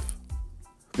live.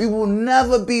 We will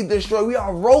never be destroyed. We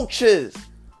are roaches.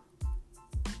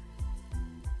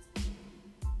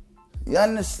 You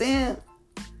understand?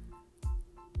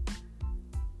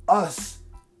 Us,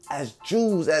 as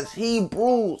Jews, as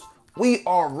Hebrews, we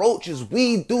are roaches.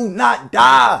 We do not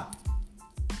die.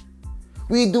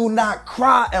 We do not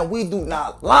cry and we do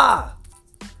not lie.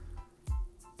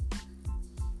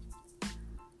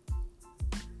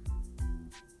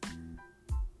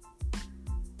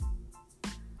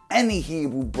 Any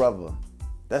Hebrew brother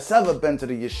that's ever been to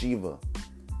the yeshiva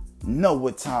know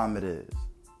what time it is.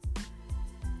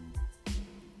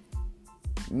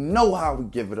 You know how we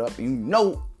give it up. You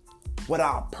know what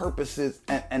our purpose is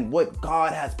and what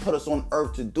God has put us on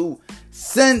earth to do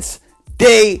since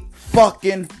day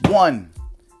fucking one.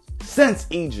 Since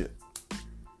Egypt.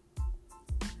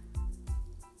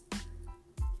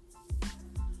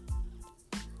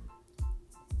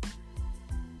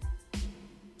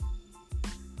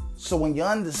 So when you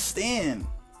understand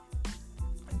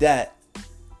that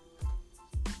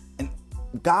in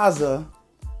Gaza,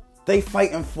 they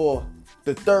fighting for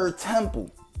the third temple.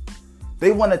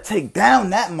 They want to take down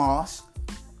that mosque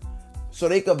so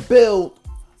they could build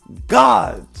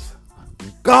God's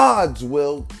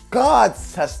will,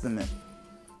 God's testament,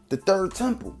 the third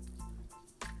temple.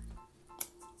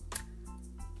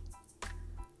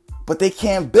 But they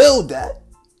can't build that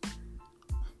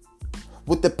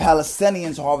with the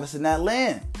Palestinians harvesting that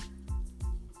land.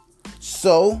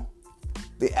 So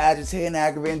they agitate and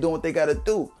aggravate and doing what they got to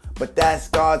do. But that's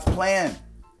God's plan.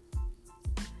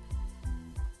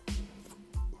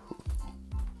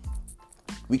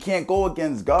 We can't go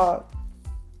against God.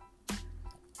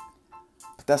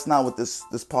 But that's not what this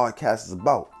podcast is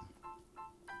about.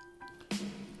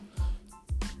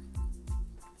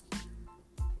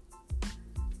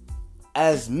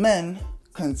 As men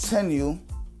continue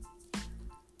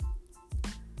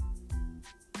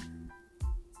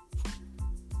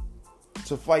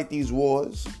to fight these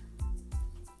wars,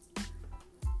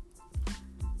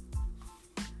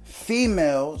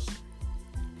 females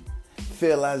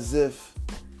feel as if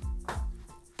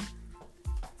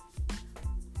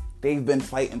they've been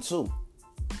fighting too.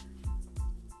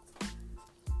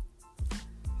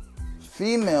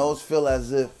 Females feel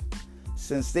as if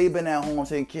since they've been at home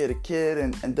taking care of the kid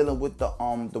and dealing with the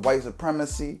white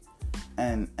supremacy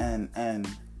and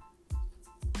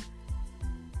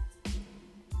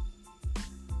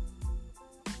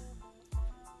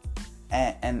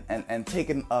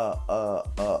taking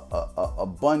a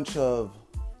bunch of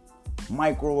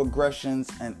microaggressions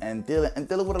and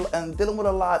dealing with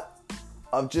a lot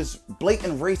of just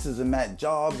blatant racism at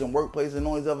jobs and workplaces and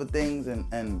all these other things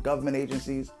and government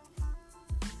agencies.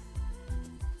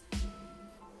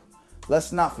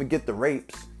 Let's not forget the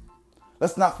rapes.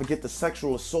 Let's not forget the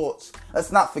sexual assaults.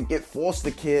 Let's not forget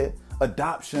foster care,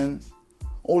 adoptions,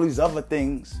 all these other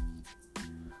things.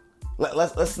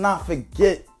 Let's not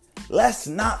forget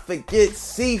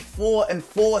C4 and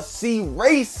 4C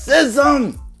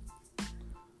racism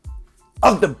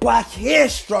of the black hair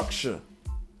structure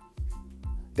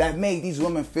that made these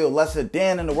women feel lesser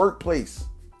than in the workplace.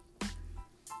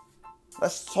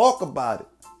 Let's talk about it.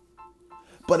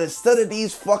 But instead of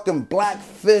these fucking black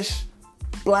fish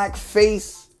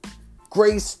blackface,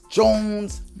 Grace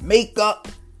Jones, makeup,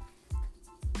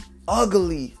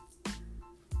 ugly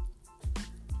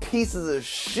pieces of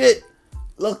shit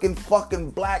looking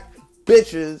fucking black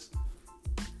bitches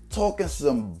talking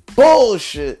some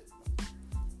bullshit.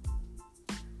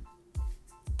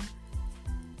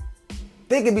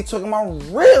 They could be talking about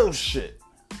real shit.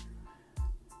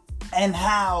 And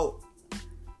how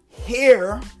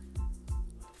hair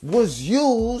was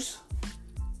used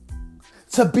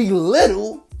to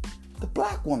belittle the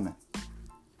black woman.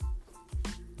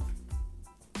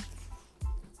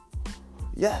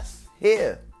 Yes,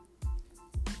 hair.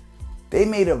 They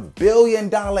made $1 billion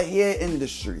hair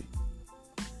industry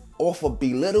off of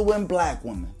belittling black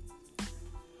women.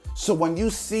 So when you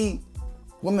see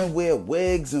women wear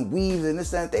wigs and weaves and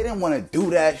this and that, they didn't want to do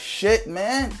that shit,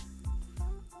 man.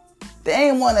 They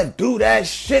ain't want to do that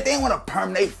shit. They ain't want to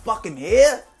perm their fucking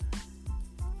hair.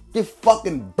 Get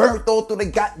fucking burnt all through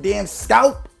their goddamn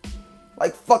scalp.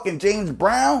 Like fucking James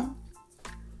Brown.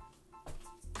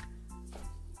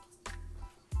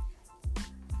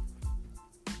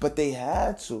 But they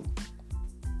had to.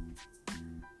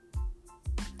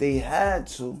 They had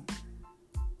to.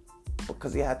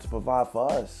 Because they had to provide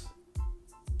for us.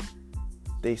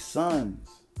 They sons.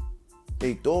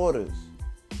 They daughters.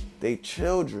 They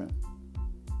children.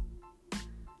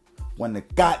 When the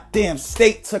goddamn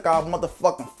state took our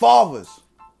motherfucking fathers.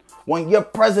 When your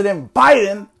President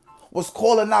Biden was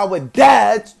calling our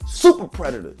dads super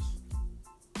predators.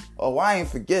 Oh, I ain't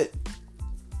forget.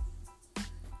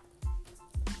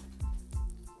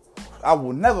 I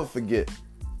will never forget.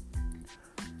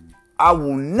 I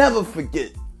will never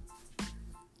forget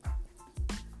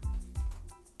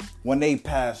when they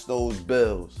passed those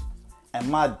bills and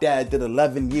my dad did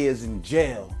 11 years in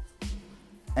jail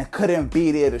and couldn't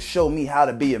be there to show me how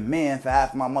to be a man for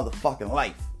half my motherfucking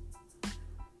life.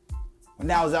 When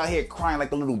I was out here crying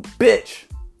like a little bitch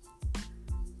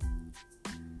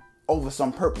over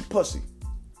some purple pussy.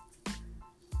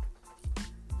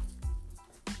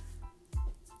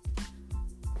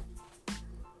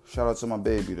 Shout out to my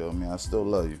baby though, man. I still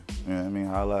love you. You know what I mean?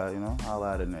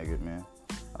 Holla at a nigga, man.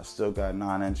 I still got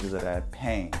 9 inches of that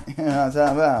pain. You know what I'm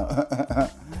talking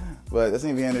about? But that's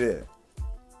not the end of it.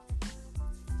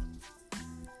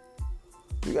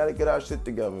 We gotta get our shit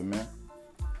together, man.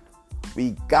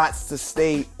 We got to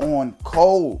stay on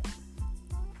code.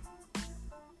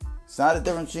 It's not a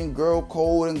difference between girl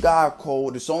code and guy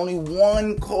code. It's only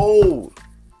one code.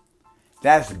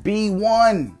 That's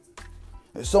B1.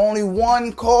 It's only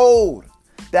one code.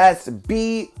 That's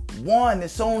B1.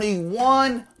 It's only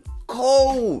one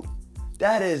code.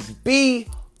 That is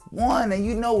B1. And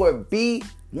you know what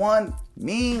B1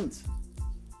 means?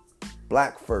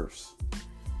 Black first.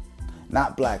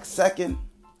 Not black second.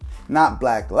 Not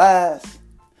black last.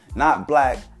 Not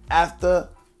black after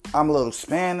I'm a little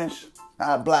Spanish.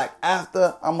 Not black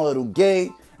after I'm a little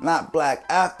gay. Not black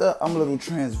after I'm a little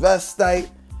transvestite.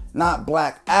 Not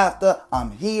black after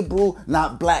I'm Hebrew.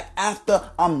 Not black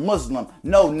after I'm Muslim.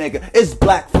 No, nigga. It's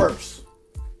black first.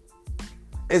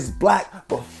 It's black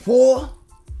before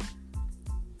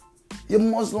you're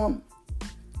Muslim.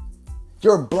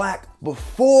 You're black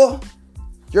before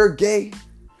you're gay.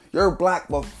 You're black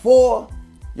before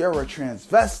you're a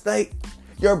transvestite.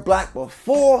 You're black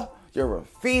before you're a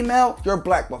female. You're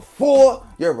black before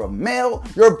you're a male.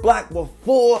 You're black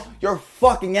before you're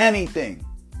fucking anything.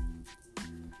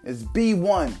 It's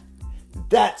B1.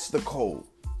 That's the code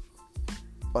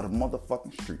of the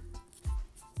motherfucking street.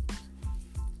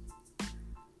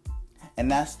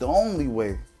 And that's the only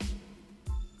way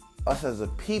us as a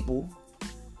people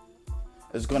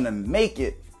is going to make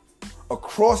it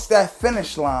across that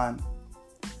finish line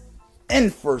in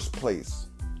first place.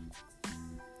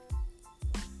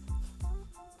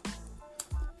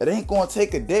 It ain't going to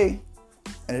take a day,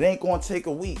 and it ain't going to take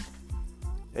a week.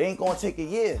 It ain't going to take a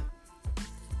year.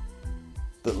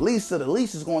 The least of the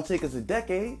least is going to take us a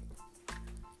decade.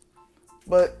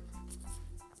 But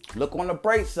look on the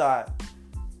bright side.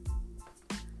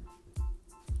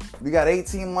 We got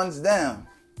 18 months down.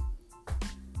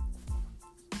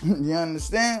 You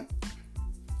understand?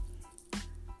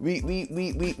 We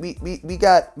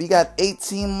got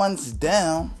 18 months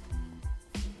down.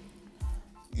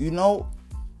 You know?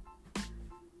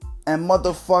 And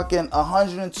motherfucking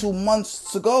 102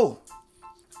 months to go.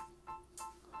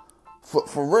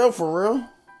 For real.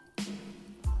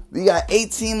 We got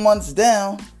 18 months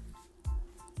down.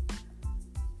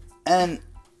 And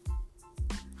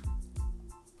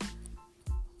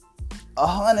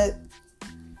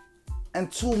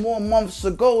 102 more months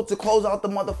to go to close out the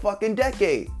motherfucking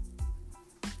decade.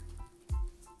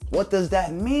 What does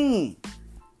that mean?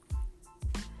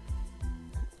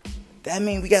 that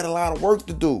means we got a lot of work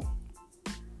to do.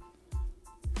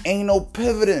 Ain't no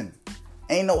pivoting.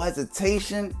 Ain't no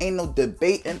hesitation. Ain't no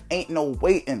debating. Ain't no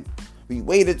waiting. We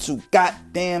waited too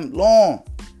goddamn long.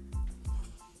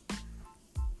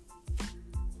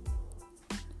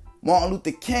 Martin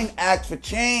Luther King asked for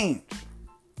change.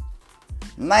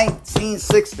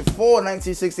 1964,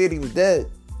 1968, he was dead.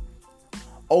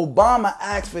 Obama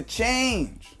asked for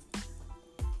change.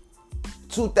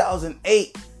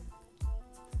 2008.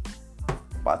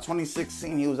 By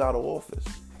 2016, he was out of office.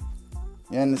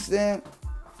 You understand?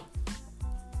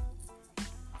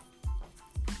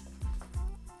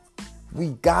 We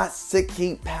got to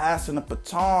keep passing the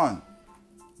baton.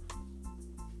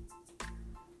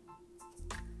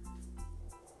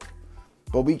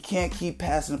 But we can't keep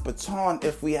passing the baton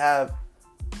if we have,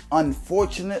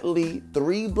 unfortunately,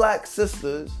 3 black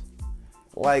sisters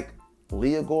like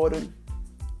Leah Gordon,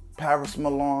 Paris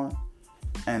Milan,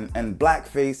 and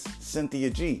blackface Cynthia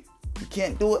G. We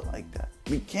can't do it like that.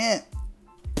 We can't.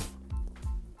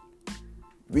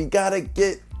 We gotta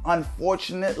get,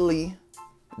 unfortunately,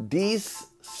 these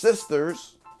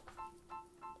sisters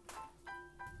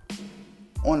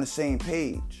on the same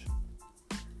page.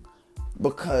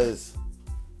 Because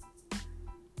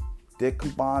their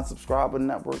combined subscriber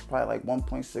network probably like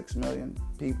 1.6 million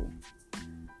people.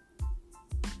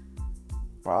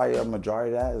 Probably a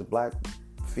majority of that is black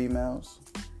females.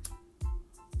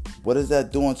 What is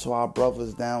that doing to our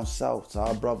brothers down south, to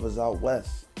our brothers out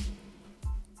west,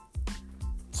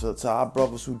 to our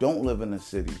brothers who don't live in the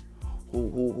city,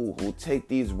 who take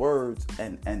these words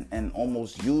and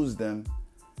almost use them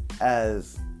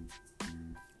as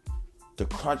the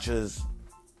crutches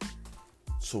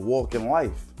to walk in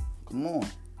life? Come on.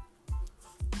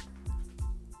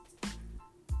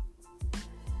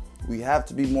 We have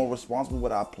to be more responsible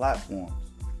with our platforms.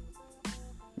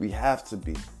 We have to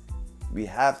be. We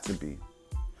have to be.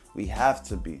 We have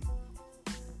to be.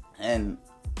 And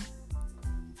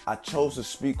I chose to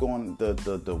speak on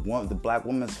the black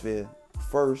women's sphere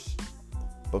first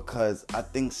because I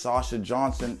think SASHA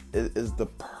Johnson is the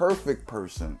perfect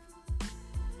person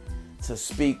to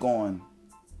speak on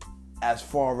as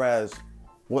far as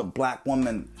what black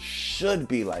women should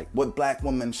be like, what black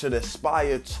women should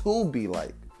aspire to be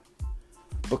like.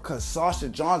 Because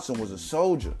SASHA Johnson was a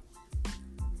soldier.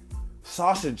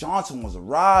 SASHA Johnson was a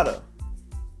rider.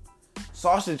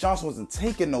 SASHA Johnson wasn't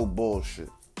taking no bullshit.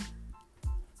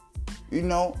 You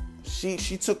know, she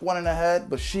took one in the head,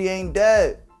 but she ain't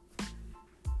dead.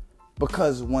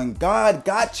 Because when God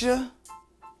got you,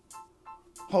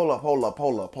 hold up.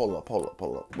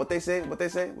 What they say?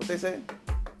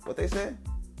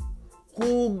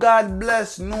 Who God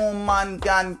bless, no man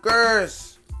can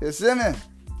curse. You see me?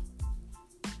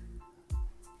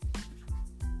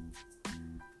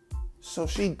 So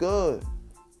she good.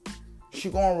 She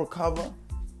gonna recover.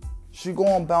 She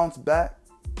gonna bounce back.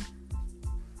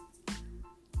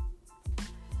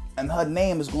 And her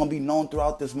name is gonna be known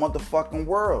throughout this motherfucking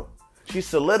world. She's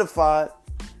solidified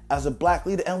as a black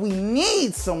leader, and we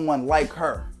need someone like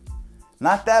her.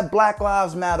 Not that Black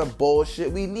Lives Matter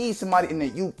bullshit. We need somebody in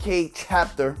the UK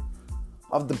chapter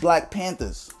of the Black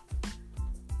Panthers.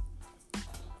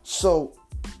 So,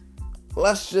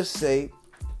 let's just say,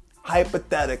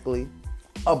 hypothetically,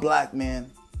 a black man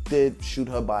did shoot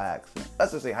her by accident.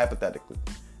 Let's just say hypothetically,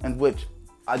 in which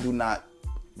I do not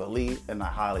believe and I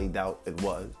highly doubt it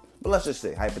was. But let's just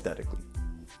say hypothetically.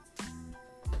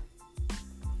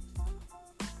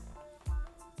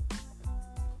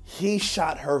 He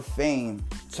shot her fame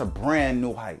to brand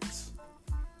new heights.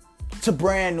 To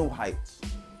brand new heights.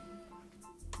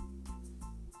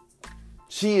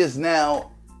 She is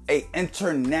now an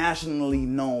internationally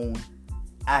known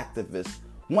activist.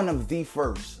 One of the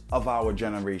first of our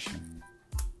generation.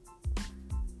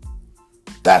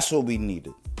 That's what we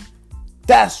needed.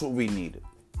 That's what we needed.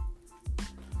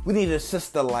 We needed a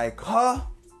sister like her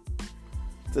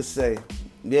to say,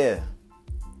 yeah.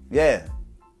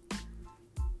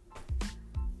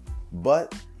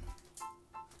 But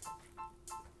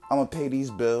I'm going to pay these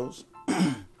bills.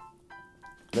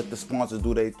 Let the sponsors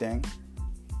do their thing.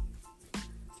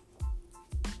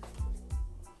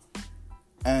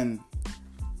 And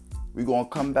we're going to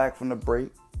come back from the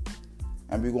break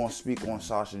and we're going to speak on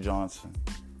SASHA Johnson.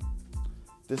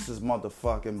 This is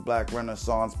motherfucking Black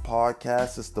Renaissance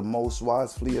Podcast. It's the most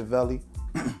wise Fleavelli.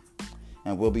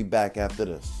 And we'll be back after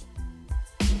this.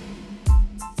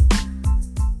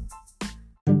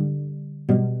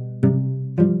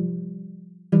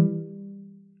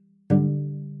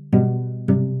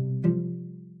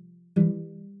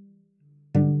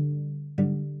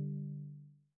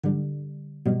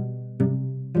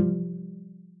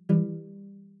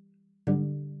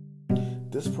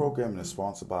 This program is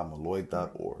sponsored by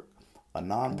Malloy.org, a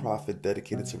non-profit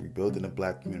dedicated to rebuilding the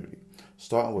Black community,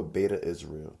 starting with Beta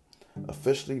Israel,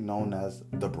 officially known as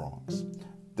the Bronx.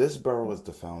 This borough is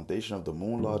the foundation of the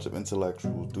Moon Lodge of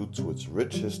Intellectuals due to its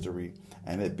rich history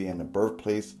and it being the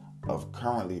birthplace of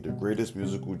currently the greatest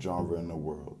musical genre in the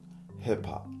world,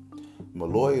 hip-hop.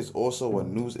 Malloy is also a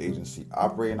news agency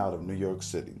operating out of New York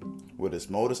City, with its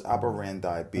modus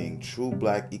operandi being true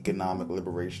Black economic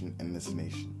liberation in this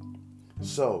nation.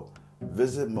 So,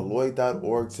 visit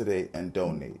Malloy.org today and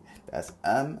donate. That's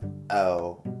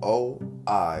MLOI.org.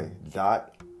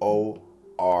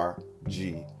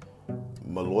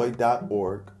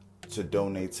 Malloy.org to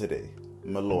donate today.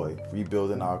 Malloy,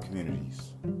 rebuilding our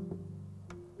communities.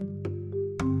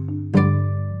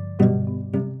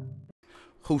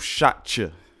 Who shot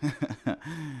you?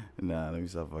 Nah, let me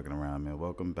stop fucking around, man.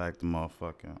 Welcome back to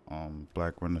motherfucking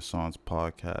Black Renaissance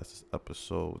Podcast. It's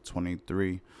episode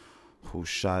 23. Who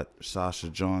shot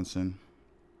SASHA Johnson?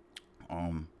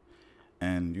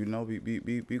 And you know we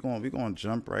gonna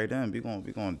jump right in. We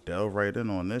gonna delve right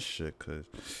in on this shit, cause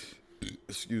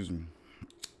excuse me,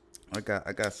 I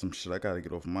got some shit I gotta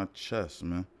get off my chest,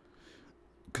 man.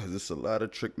 Cause it's a lot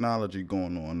of technology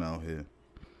going on out here.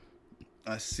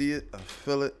 I see it, I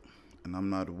feel it, and I'm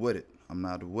not with it. I'm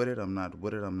not with it.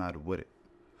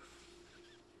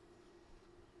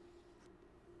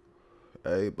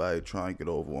 Everybody trying to get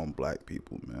over on Black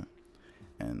people, man.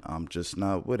 And I'm just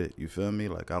not with it. You feel me?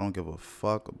 Like, I don't give a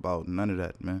fuck about none of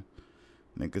that, man.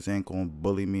 Niggas ain't gonna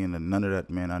bully me into none of that,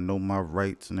 man. I know my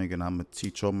rights, nigga, and I'm gonna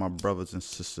teach all my brothers and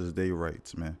sisters their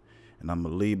rights, man. And I'm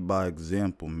gonna lead by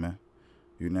example, man.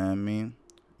 You know what I mean?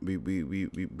 We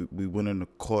win in the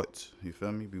courts. You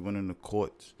feel me? We win in the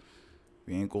courts.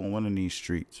 We ain't gonna win in these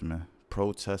streets, man.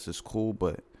 Protest is cool,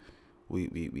 but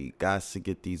we got to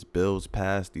get these bills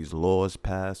passed, these laws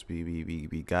passed.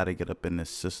 We gotta get up in this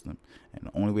system. And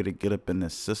the only way to get up in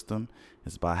this system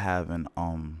is by having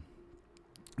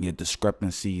your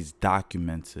discrepancies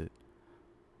documented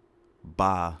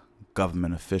by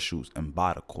government officials and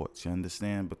by the courts. You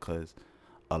understand? Because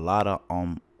a lot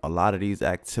of these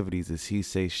activities is he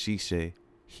say, she say,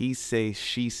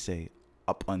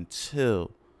 up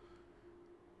until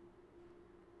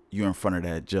you're in front of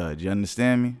that judge. You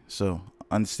understand me? So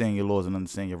understand your laws and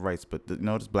understand your rights. But this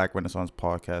Black Renaissance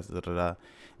Podcast,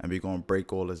 and we're gonna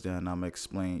break all this down. And I'm gonna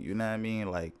explain, you know what I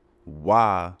mean, like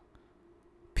why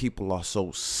people are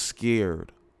so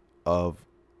scared of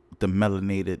the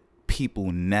melanated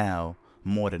people now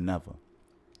more than ever.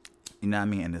 You know what I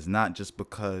mean? And it's not just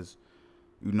because,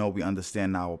 you know, we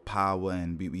understand our power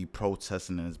and we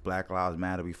protesting and it's Black Lives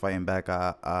Matter, we fighting back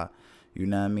you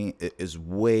know what I mean? It's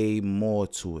way more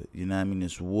to it. You know what I mean?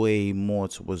 It's way more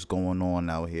to what's going on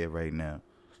out here right now.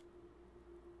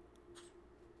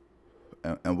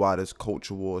 And why this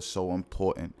culture war is so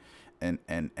important. And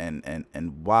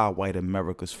why white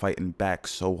America's fighting back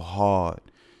so hard.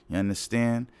 You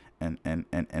understand? And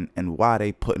why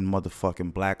they putting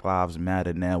motherfucking Black Lives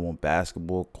Matter now on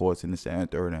basketball courts and this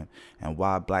and third, and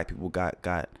why Black people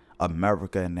got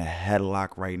America in the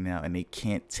headlock right now and they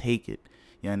can't take it.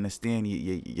 You understand?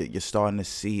 You're starting to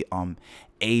see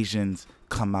Asians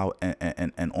come out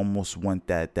and almost want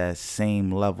that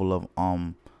same level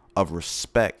of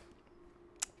respect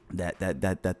that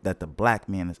the Black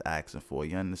man is asking for.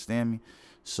 You understand me?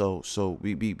 So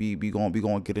we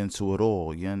gonna get into it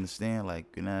all. You understand? Like,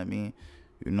 you know what I mean?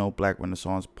 You know, Black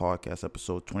Renaissance Podcast,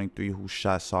 episode 23, Who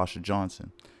Shot SASHA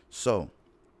Johnson. So,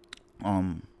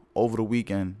 over the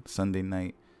weekend, Sunday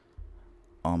night,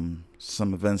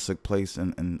 some events took place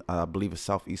in I believe it's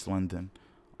Southeast London.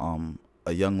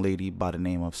 A young lady by the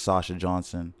name of SASHA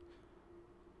Johnson,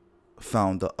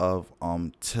 founder of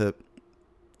TIP,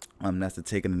 that's the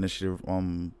Take an Initiative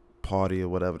party or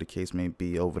whatever the case may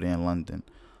be over there in London.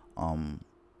 One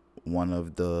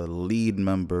of the lead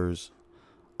members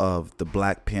of the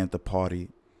Black Panther Party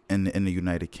in the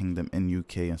United Kingdom, in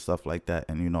UK and stuff like that.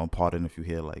 And, you know, pardon if you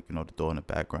hear, like, you know, the door in the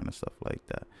background and stuff like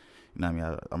that. You know what I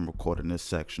mean? I'm recording this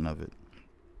section of it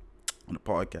on the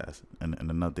podcast in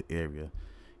another area,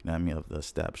 you know what I mean, of the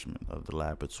establishment, of the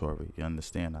laboratory. You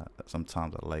understand?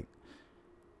 Sometimes I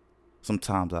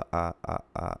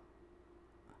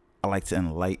like to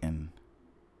enlighten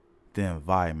the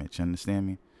environment. You understand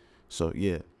me? So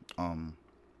yeah,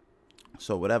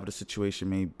 so whatever the situation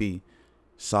may be,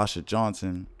 SASHA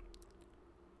Johnson,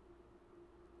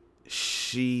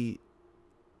 she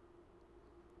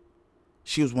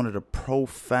was one of the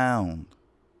profound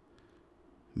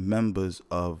members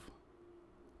of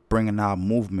bringing our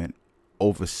movement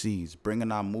overseas,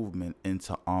 bringing our movement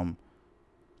into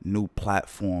new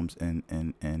platforms and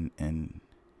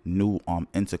new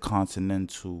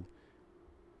intercontinental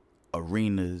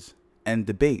arenas and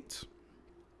debates.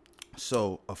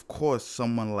 So of course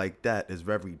someone like that is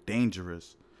very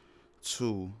dangerous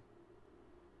to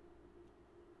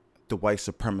the white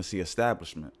supremacy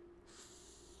establishment.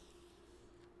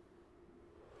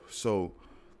 So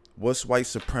what's white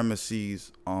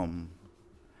supremacy's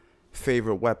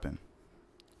favorite weapon?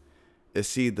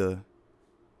 It's either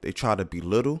they try to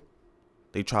belittle,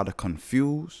 they try to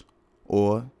confuse,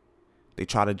 or they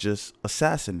try to just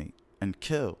assassinate and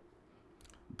kill.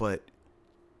 But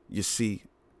you see,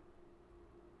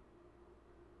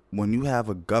 when you have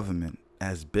a government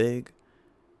as big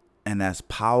and as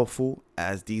powerful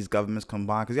as these governments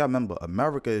combined, because y'all remember,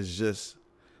 America is just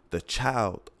the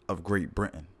child of Great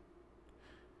Britain.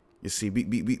 You see,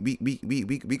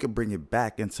 we could bring it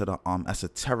back into the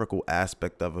esoterical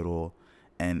aspect of it all,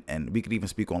 and we could even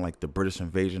speak on like the British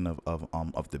invasion of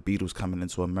the Beatles coming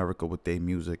into America with their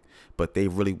music, but they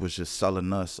really was just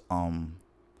selling us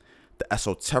the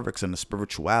esoterics and the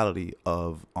spirituality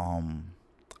of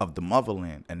the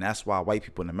motherland, and that's why white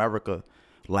people in America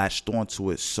latched onto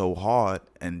it so hard,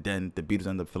 and then the Beatles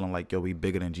ended up feeling like, yo, we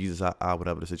bigger than Jesus,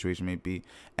 whatever the situation may be.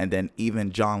 And then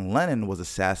even John Lennon was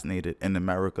assassinated in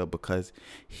America because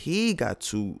he got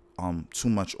too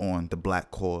much on the black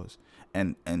cause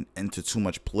and into too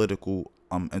much political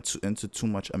into too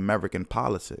much American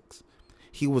politics.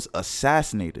 He was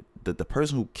assassinated. The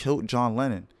person who killed John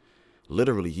Lennon,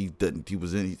 literally, I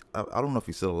don't know if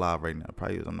he's still alive right now.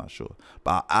 Probably is, I'm not sure.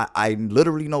 But I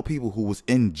literally know people who was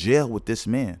in jail with this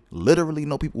man. Literally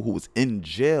know people who was in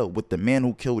jail with the man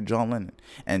who killed John Lennon,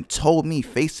 and told me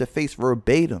face to face,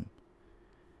 verbatim,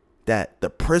 that the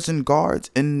prison guards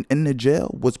in the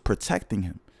jail was protecting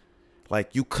him.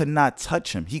 Like, you could not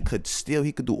touch him. He could steal.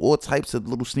 He could do all types of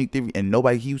little sneak theory. And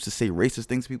he used to say racist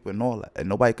things to people and all that. And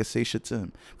nobody could say shit to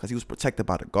him because he was protected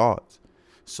by the guards.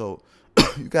 So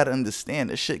you got to understand,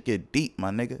 this shit get deep, my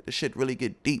nigga. This shit really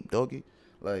get deep, doggy.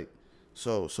 Like,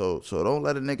 so don't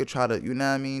let a nigga try to, you know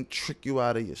what I mean, trick you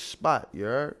out of your spot, you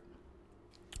heard?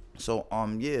 So,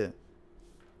 yeah.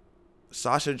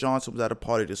 SASHA Johnson was at a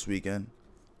party this weekend.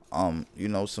 You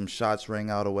know, some shots rang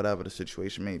out or whatever the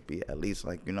situation may be. At least,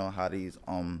 like, you know how these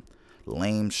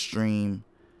lamestream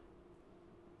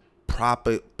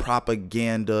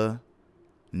propaganda,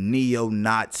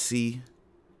 neo-Nazi,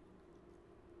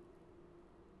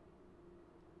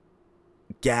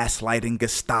 gaslighting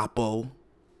Gestapo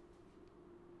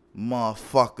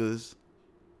motherfuckers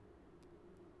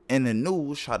in the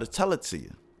news try to tell it to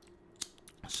you.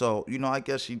 So, you know, I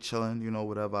guess she chilling, you know,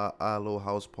 whatever, our little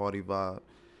house party vibe.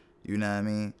 You know what I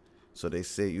mean? So they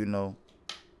say, you know,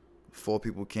 4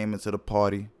 people came into the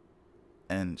party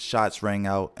and shots rang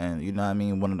out, and you know what I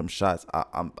mean, one of them shots,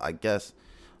 I guess,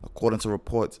 according to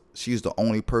reports, she's the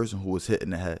only person who was hit in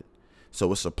the head.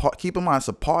 So it's keep in mind, it's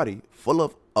a party full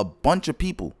of a bunch of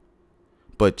people,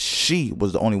 but she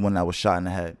was the only one that was shot in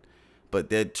the head. But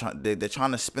they're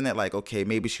trying to spin it like, okay,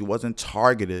 maybe she wasn't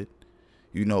targeted,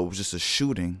 you know, it was just a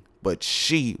shooting, but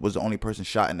she was the only person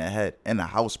shot in the head in a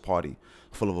house party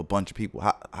full of a bunch of people.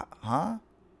 Huh?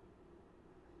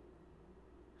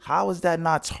 How is that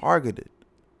not targeted?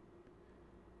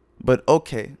 But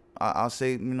okay, I'll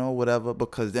say, you know, whatever,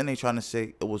 because then they trying to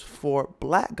say it was 4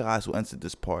 black guys who entered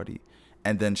this party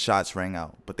and then shots rang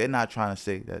out. But they're not trying to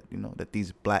say that, you know, that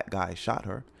these black guys shot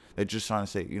her. They're just trying to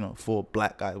say, you know, 4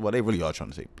 black guys. Well, they really are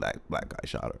trying to say black guys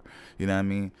shot her. You know what I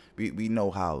mean? We know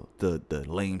how the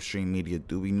lamestream media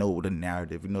do. We know the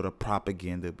narrative. We know the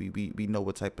propaganda. We know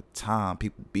what type of time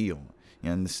people be on.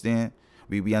 You understand?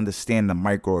 We understand the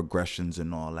microaggressions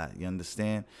and all that. You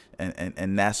understand?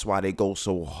 And that's why they go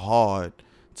so hard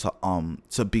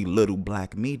to belittle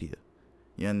black media.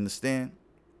 You understand?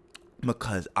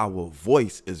 Because our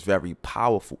voice is very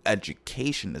powerful.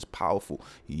 Education is powerful.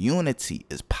 Unity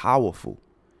is powerful.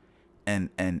 And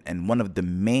one of the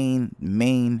main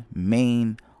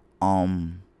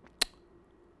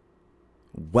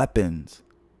weapons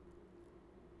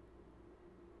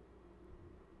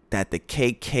that the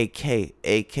KKK,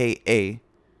 aka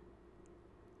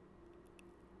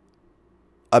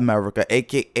America,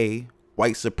 aka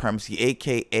white supremacy,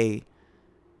 aka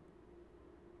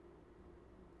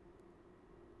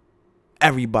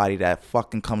everybody that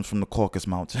fucking comes from the Caucasus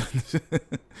Mountains.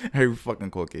 Every fucking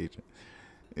Caucasian.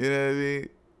 You know what I mean?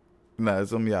 Nah,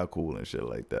 some of y'all cool and shit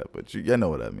like that. But you know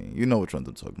what I mean. You know which ones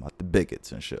I'm talking about. The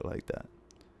bigots and shit like that.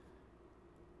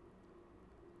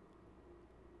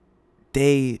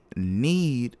 They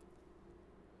need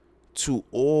to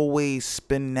always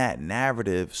spin that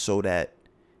narrative so that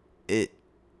it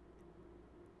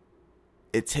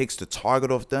takes the target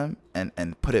off them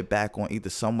and put it back on either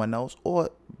someone else, or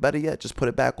better yet, just put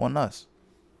it back on us.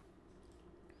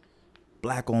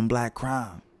 Black on black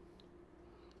crime.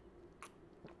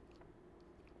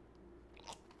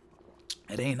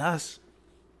 It ain't us.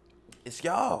 It's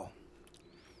y'all.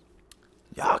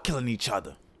 Y'all killing each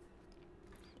other.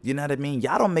 You know what I mean?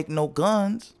 Y'all don't make no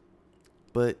guns,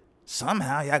 but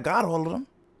somehow y'all got all of them.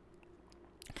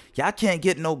 Y'all can't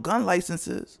get no gun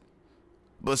licenses,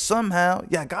 but somehow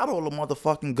y'all got all the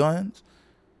motherfucking guns.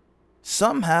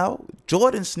 Somehow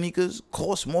Jordan sneakers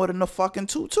cost more than a fucking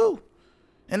tutu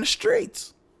in the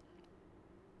streets.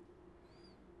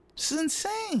 It's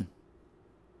insane.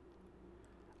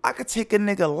 I could take a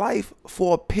nigga life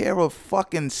for a pair of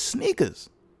fucking sneakers.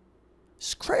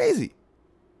 It's crazy.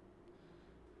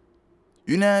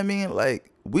 You know what I mean?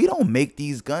 Like, we don't make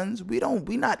these guns. We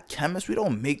not chemists. We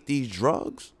don't make these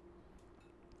drugs.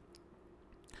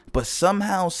 But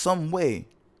somehow, some way,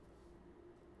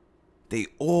 they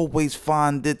always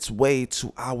find its way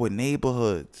to our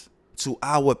neighborhoods, to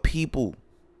our people.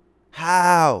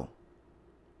 How?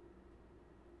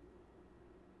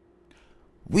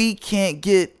 We can't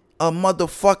get a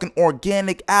motherfucking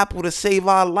organic apple to save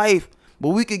our life, but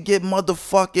we could get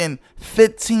motherfucking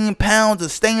 15 pounds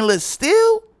of stainless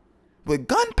steel with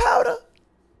gunpowder,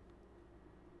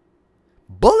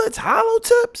 bullets, hollow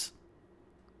tips.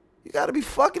 You gotta be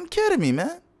fucking kidding me,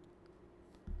 man.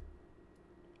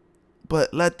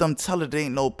 But let them tell it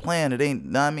ain't no plan. It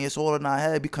ain't, I mean, it's all in our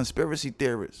head. Be conspiracy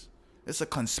theorists. It's a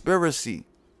conspiracy.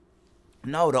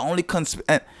 No, the only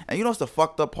and you know what's the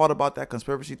fucked up part about that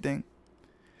conspiracy thing?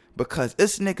 Because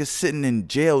this nigga sitting in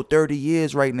jail 30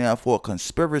 years right now for a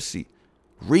conspiracy.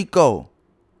 RICO.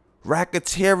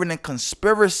 Racketeering and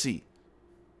conspiracy.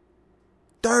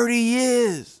 30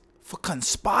 years for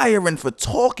conspiring, for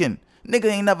talking. Nigga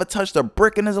ain't never touched a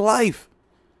brick in his life.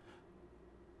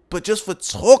 But just for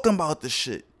talking about the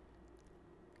shit.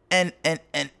 And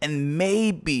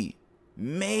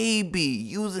maybe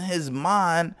using his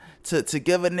mind to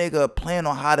give a nigga a plan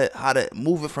on how to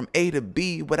move it from A to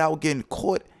B without getting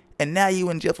caught. And now you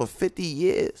in jail for 50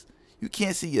 years. You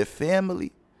can't see your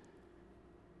family.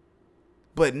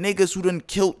 But niggas who done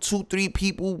killed 2-3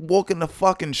 people walking the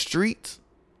fucking streets.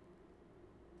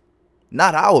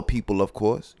 Not our people, of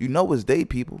course. You know it's they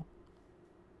people.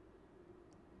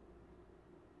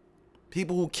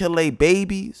 People who kill their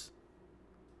babies.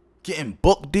 Getting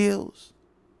book deals.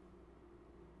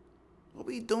 What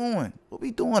we doing? What we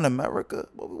doing, America?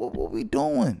 What we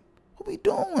doing? What we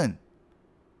doing?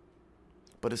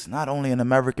 But it's not only an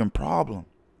American problem.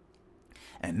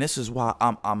 And this is why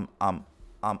I'm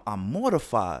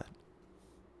mortified.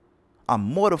 I'm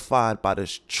mortified by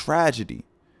this tragedy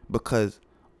because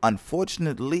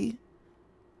unfortunately,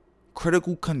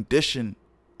 critical condition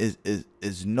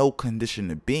is no condition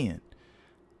to be in.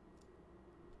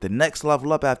 The next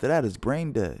level up after that is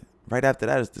brain dead. Right after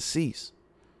that is deceased.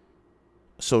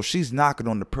 So she's knocking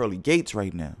on the pearly gates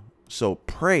right now. So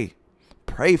pray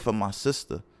for my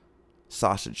sister,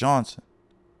 SASHA Johnson.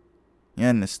 You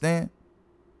understand?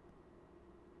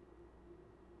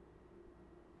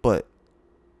 But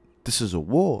this is a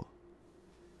war.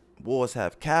 Wars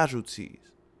have casualties.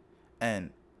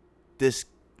 And this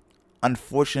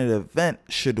unfortunate event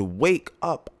should wake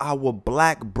up our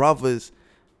black brothers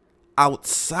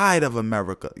outside of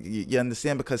America. You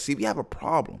understand? Because, see, we have a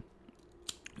problem.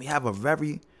 We have a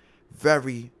very,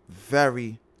 very,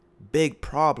 very big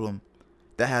problem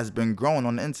that has been growing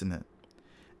on the internet.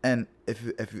 And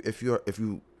if you're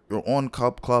on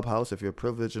Clubhouse, if you're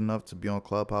privileged enough to be on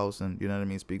Clubhouse and, you know what I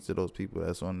mean, speak to those people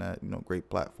that's on that, you know, great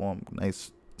platform,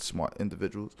 nice, smart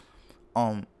individuals,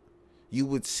 you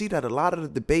would see that a lot of the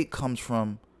debate comes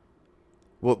from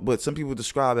what some people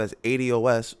describe as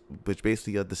ADOS, which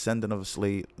basically a descendant of a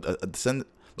slave, the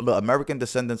American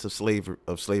descendants of slavery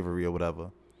or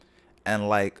whatever, and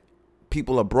like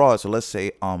people abroad. So let's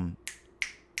say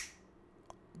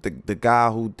the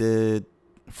guy who did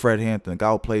Fred Hampton, the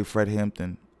guy who played Fred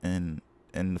Hampton in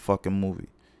the fucking movie,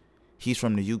 he's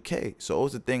from the UK. So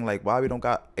it's the thing, like, why we don't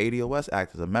got ADOS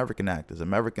actors,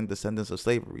 American descendants of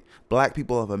slavery, black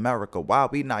people of America? Why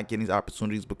we not getting these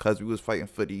opportunities? Because we was fighting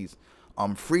for these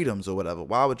freedoms or whatever.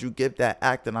 Why would you give that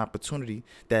act an opportunity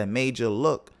that made you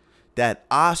look? That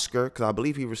Oscar, because I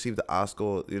believe he received the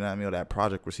Oscar, you know what I mean, or that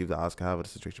project received the Oscar, however the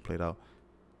situation played out,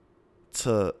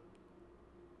 to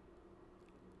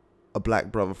a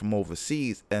black brother from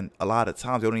overseas. And a lot of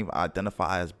times they don't even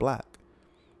identify as black.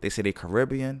 They say they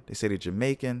Caribbean, they say they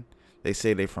Jamaican, they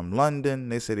say they from London,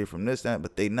 they say they from this, that,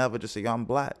 but they never just say, yo, I'm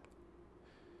black.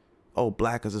 Oh,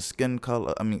 black is a skin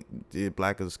color. I mean, yeah,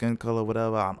 black is a skin color,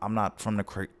 whatever. I'm not from the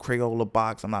Crayola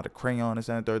box. I'm not a crayon, this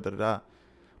and third,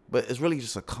 But it's really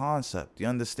just a concept. You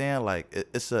understand? Like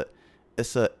it's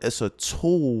a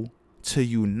tool to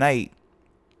unite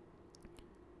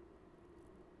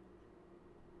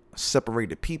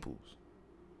separated peoples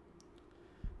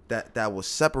that was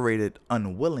separated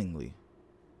unwillingly.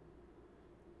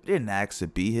 They didn't ask to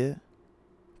be here,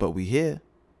 but we here,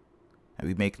 and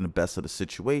we making the best of the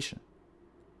situation.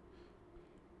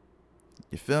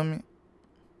 You feel me?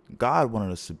 God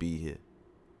wanted us to be here.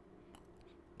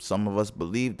 Some of us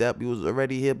believed that we was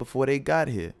already here before they got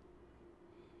here.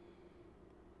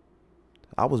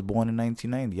 I was born in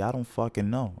 1990. I don't fucking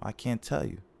know. I can't tell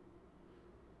you.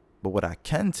 But what I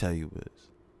can tell you is,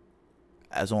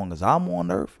 as long as I'm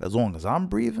on earth, as long as I'm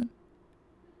breathing,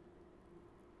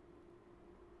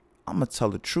 I'm going to tell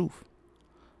the truth.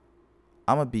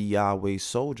 I'm going to be Yahweh's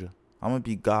soldier. I'm going to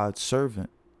be God's servant.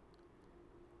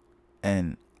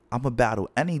 And I'm going to battle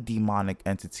any demonic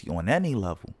entity on any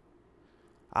level.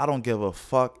 I don't give a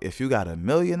fuck if you got $1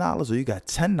 million or you got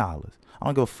 $10. I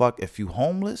don't give a fuck if you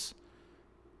homeless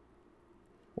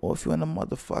or if you're in a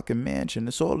motherfucking mansion.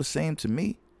 It's all the same to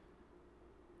me.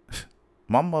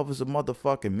 My mother's a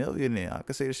motherfucking millionaire. I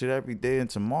can say this shit every day and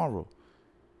tomorrow.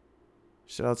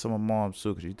 Shout out to my mom too,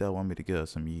 because she did want me to get her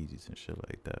some Yeezys and shit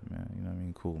like that, man. You know what I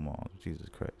mean? Cool, mom. Jesus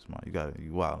Christ, mom. You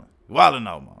wildin'. You wildin'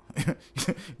 out, mom.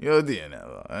 You're doing that,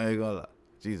 mom. I ain't gonna lie.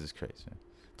 Jesus Christ, man.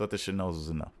 Thought this shit knows was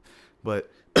enough.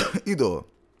 But either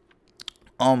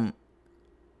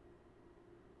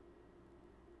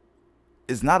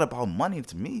it's not about money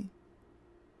to me.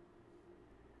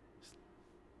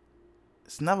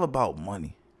 It's never about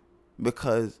money,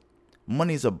 because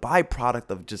money is a byproduct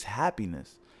of just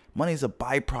happiness. Money is a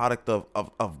byproduct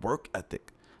of work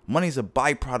ethic. Money is a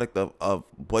byproduct of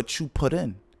what you put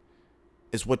in.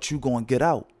 It's what you gonna get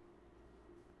out.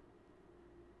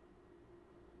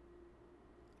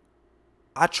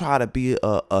 I try to be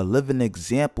a living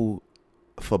example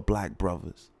for black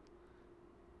brothers.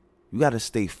 You gotta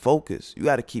stay focused. You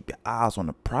gotta keep your eyes on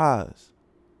the prize.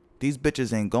 These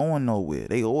bitches ain't going nowhere.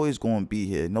 They always gonna be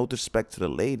here. No disrespect to the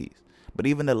ladies. But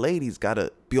even the ladies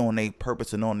gotta be on their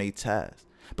purpose and on their task.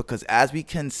 Because as we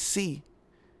can see,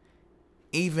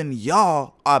 even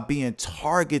y'all are being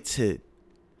targeted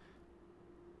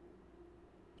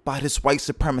by this white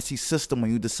supremacy system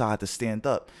when you decide to stand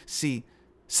up. See,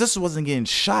 sister wasn't getting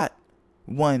shot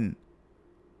when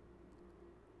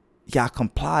y'all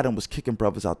complied and was kicking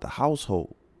brothers out the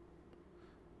household.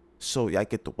 So y'all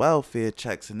get the welfare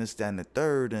checks and this, that, and the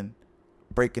third, and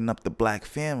breaking up the black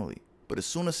family. But as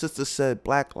soon as sister said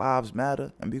Black Lives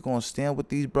Matter and we gonna stand with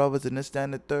these brothers and this, that,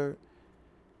 and the third,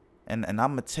 and I'm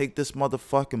gonna take this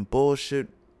motherfucking bullshit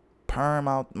perm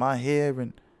out my hair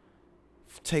and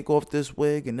take off this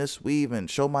wig and this weave and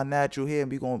show my natural hair,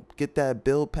 and we gonna get that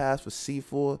bill passed for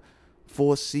C4,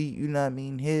 4C, you know what I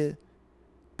mean, here.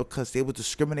 Because they were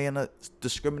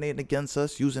discriminating against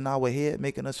us, using our hair,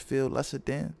 making us feel lesser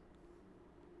than.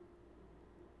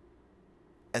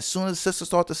 As soon as sisters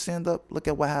start to stand up, look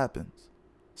at what happens.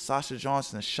 SASHA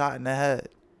Johnson is shot in the head.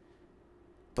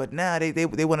 But now they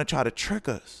want to try to trick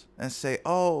us and say,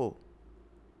 oh,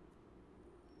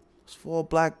 it's 4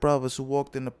 black brothers who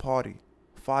walked in the party,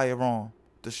 firearm,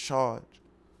 discharge,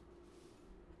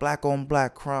 black on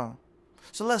black crime.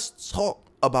 So let's talk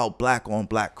about black on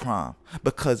black crime,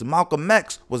 because Malcolm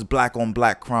X was black on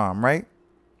black crime, right?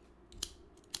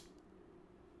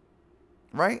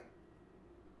 Right?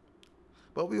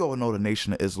 But we all know the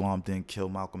Nation of Islam didn't kill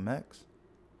Malcolm X.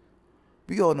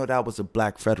 We all know that was a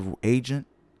black federal agent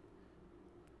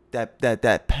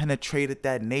that penetrated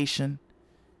that nation,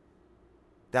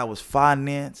 that was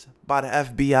financed by the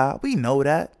FBI. We know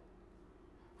that.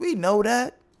 We know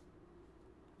that.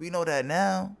 We know that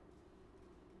now.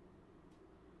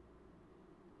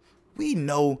 We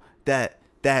know that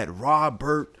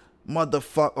Robert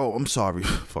motherfucker. Oh, I'm sorry.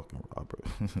 Fucking Robert.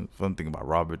 I'm thinking about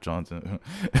Robert Johnson.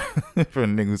 For a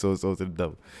nigga who's so to the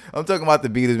devil. I'm talking about the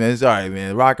Beatles, man. Sorry,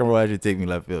 man. Rock and roll actually take me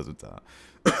left field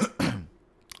sometimes.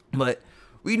 But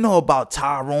we know about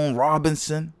Tyrone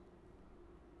Robinson.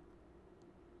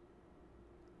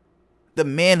 The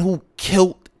man who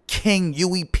killed King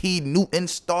Huey P. Newton,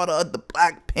 starter of the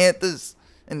Black Panthers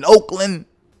in Oakland.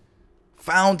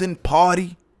 Founding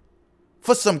party.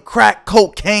 For some crack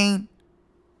cocaine.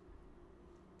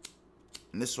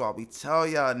 And this is why we tell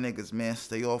y'all niggas, man,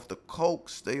 stay off the coke,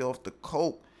 stay off the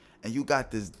coke. And you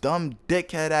got this dumb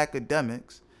dickhead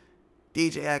academics,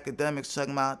 DJ academics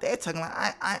talking about, they're talking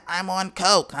about, I'm on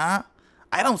coke, huh?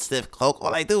 I don't sniff coke,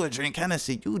 all I do is drink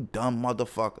Hennessy. You dumb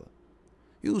motherfucker.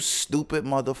 You stupid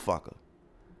motherfucker.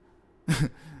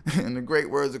 In the great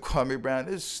words of Kwame Brown,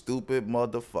 this stupid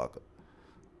motherfucker.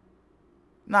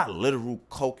 Not literal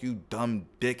coke, you dumb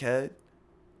dickhead.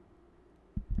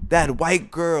 That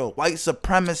white girl, white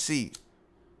supremacy.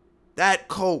 That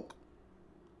coke.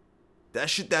 That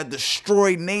shit that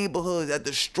destroy neighborhoods, that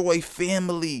destroy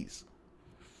families.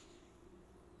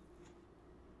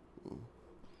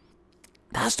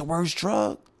 That's the worst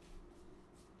drug.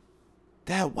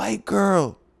 That white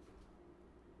girl.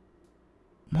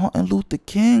 Martin Luther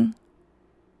King.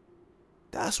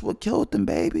 That's what killed him,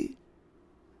 baby.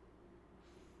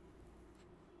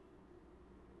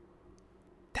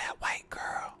 That white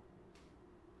girl.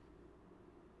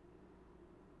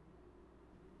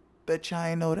 Bet y'all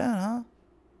ain't know that, huh?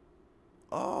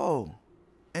 Oh,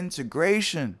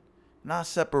 integration, not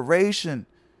separation.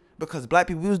 Because black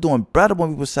people, we was doing better when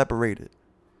we were separated.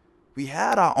 We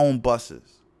had our own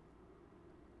buses.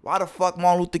 Why the fuck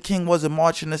Martin Luther King wasn't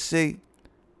marching to say,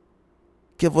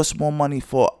 give us more money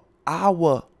for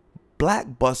our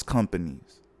black bus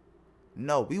companies?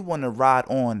 No, we want to ride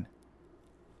on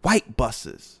white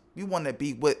buses. We want to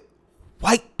be with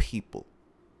white people.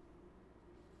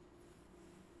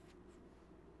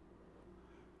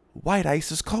 White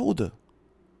ice is colder.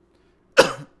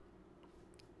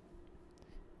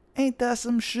 Ain't that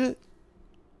some shit?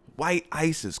 White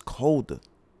ice is colder.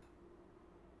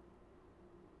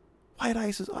 White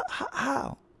ice is...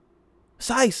 How? It's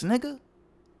ice, nigga.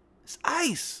 It's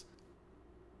ice.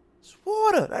 It's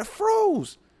water that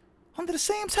froze under the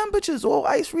same temperatures. All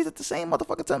ice freeze at the same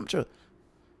motherfucking temperature.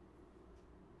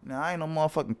 Now, I ain't no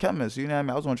motherfucking chemist, you know what I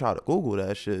mean? I was gonna try to Google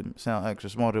that shit. Sound extra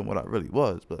smarter than what I really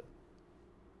was, but...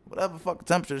 whatever fucking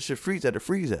temperature this shit freeze at, it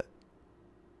freeze at.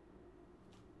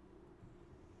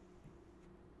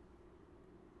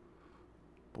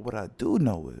 But what I do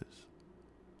know is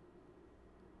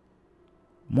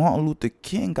Martin Luther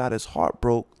King got his heart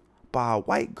broke by a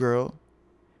white girl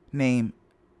named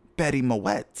Betty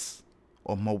Moetz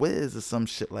or Moiz or some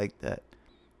shit like that.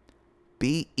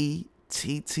 BETTYMOITZ.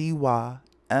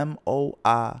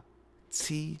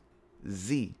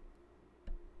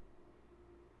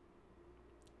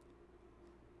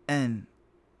 And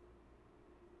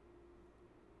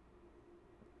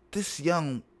this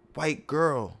young white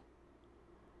girl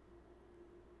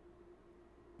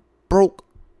broke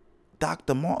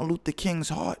Dr. Martin Luther King's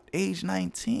heart, age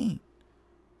 19.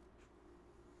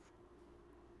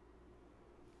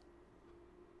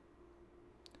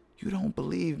 You don't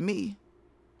believe me?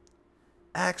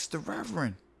 Ask the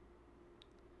Reverend.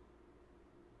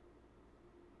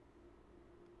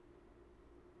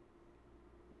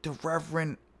 The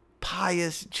Reverend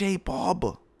Pius J.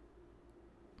 Barber.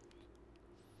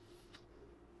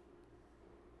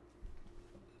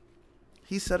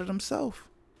 He said it himself.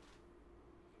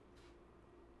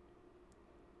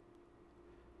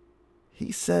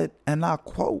 He said, and I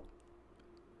quote,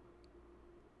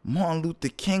 Martin Luther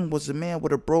King was a man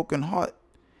with a broken heart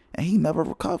and he never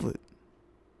recovered.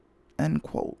 End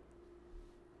quote.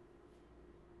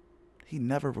 He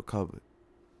never recovered.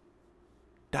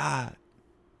 Died.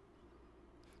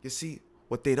 You see,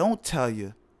 what they don't tell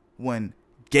you when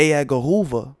J. Edgar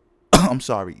Hoover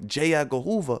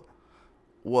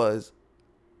was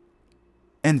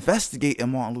investigating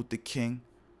Martin Luther King,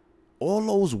 all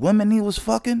those women he was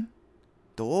fucking,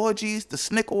 the orgies, the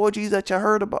snick orgies that y'all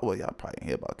heard about, well, y'all probably didn't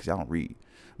hear about because y'all don't read,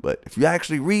 but if you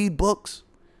actually read books,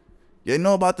 you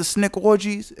know about the snick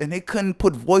orgies, and they couldn't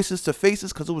put voices to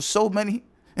faces because there was so many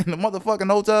in the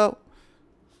motherfucking hotel.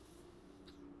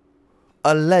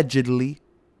 Allegedly.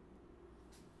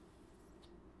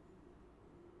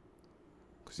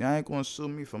 Because y'all ain't going to sue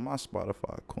me for my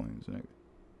Spotify coins, nigga.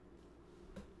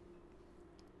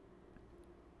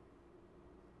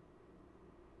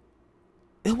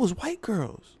 It was white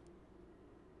girls.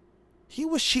 He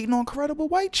was cheating on credible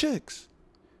white chicks.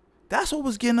 That's what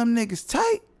was getting them niggas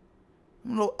tight.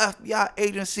 Them little FBI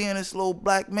agents seeing this little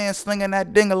black man slinging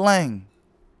that ding-a-lang.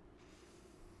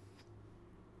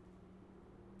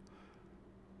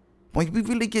 When we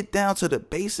really get down to the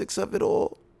basics of it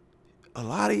all, a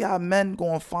lot of y'all men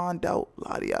gonna find out, a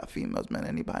lot of y'all females, men,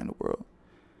 anybody in the world,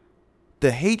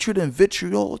 the hatred and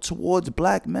vitriol towards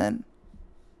black men,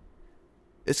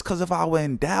 it's because of our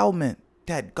endowment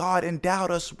that God endowed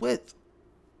us with.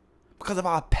 Because of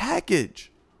our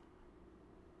package.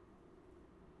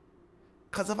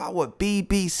 Because of our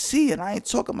BBC. And I ain't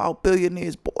talking about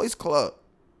Billionaires Boys Club.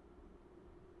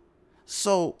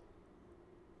 So,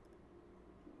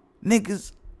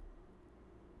 niggas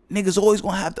always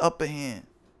gonna have the upper hand.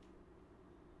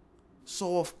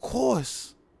 So, of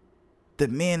course, the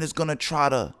man is gonna try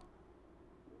to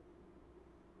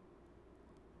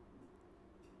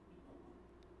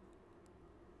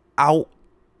out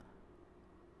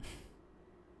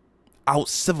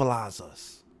civilize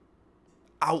us.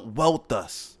 out-wealth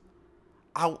us,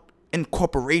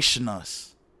 out-incorporation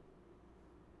us.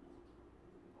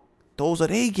 Those are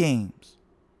their games.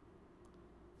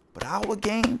 But our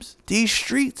games, these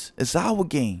streets, is our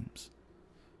games.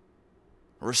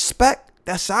 Respect,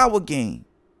 that's our game.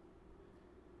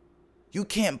 You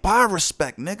can't buy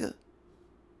respect, nigga.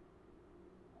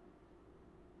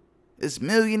 It's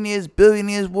millionaires,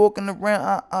 billionaires walking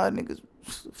around. Niggas,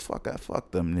 fuck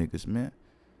them niggas, man.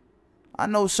 I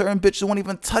know certain bitches won't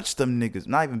even touch them niggas.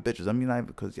 Not even bitches. I mean, not even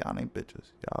because y'all ain't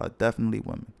bitches. Y'all are definitely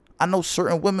women. I know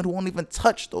certain women who won't even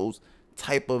touch those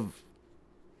type of.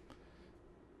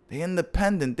 They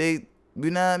independent. They,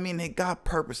 you know what I mean? They got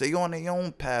purpose. They on their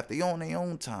own path. They on their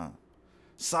own time.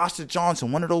 SASHA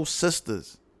Johnson, one of those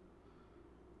sisters,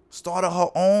 started her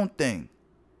own thing.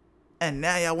 And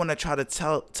now y'all want to try to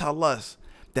tell us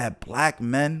that black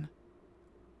men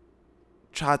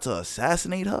tried to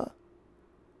assassinate her?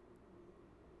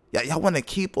 Y'all want to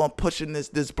keep on pushing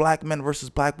this black men versus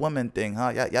black women thing,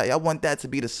 huh? Y'all want that to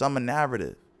be the summer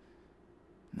narrative.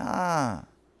 Nah.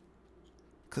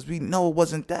 Because we know it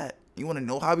wasn't that. You want to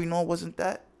know how we know it wasn't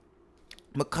that?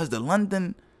 Because the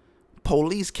London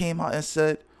police came out and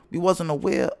said we wasn't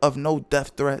aware of no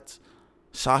death threats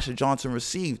SASHA Johnson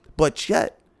received. But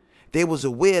yet, they was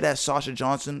aware that SASHA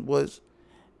Johnson was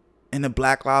in the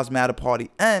Black Lives Matter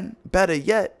party. And better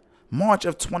yet, March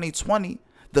of 2020,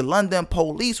 the London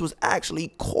police was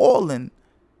actually calling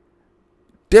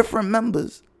different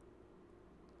members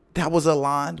that was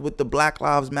aligned with the Black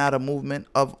Lives Matter movement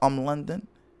of London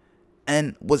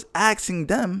and was asking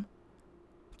them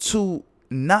to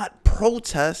not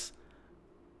protest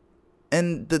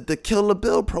in the Kill the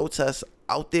Bill protests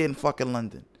out there in fucking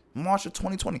London. March of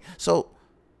 2020. So,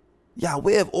 y'all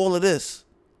aware of all of this.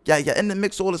 Yeah, in the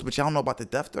mix of all this, but y'all don't know about the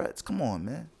death threats? Come on,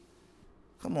 man.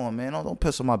 Come on, man. Don't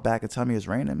piss on my back and tell me it's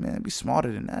raining, man. Be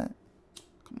smarter than that.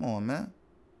 Come on, man.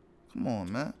 Come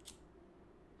on, man.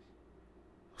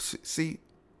 See,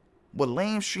 what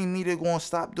lamestream media gonna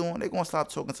stop doing? They gonna stop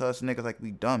talking to us niggas like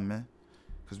we dumb, man.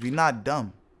 Because we not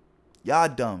dumb. Y'all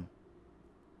dumb.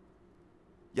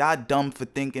 Y'all dumb for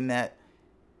thinking that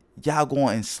y'all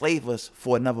gonna enslave us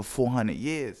for another 400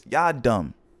 years. Y'all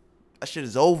dumb. That shit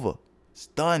is over. It's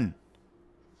done.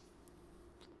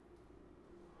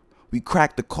 We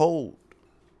cracked the code.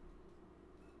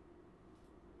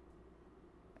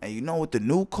 And you know what the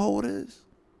new code is?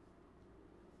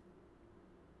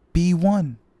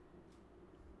 B1.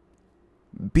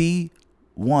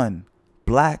 B1.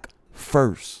 Black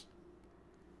first.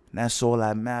 And that's all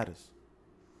that matters.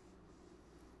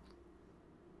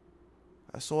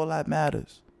 That's all that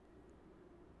matters.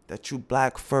 That you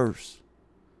black first.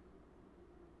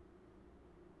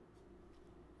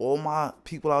 All my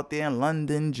people out there in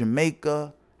London,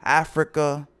 Jamaica,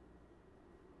 Africa,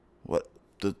 what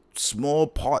the small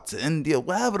parts of India,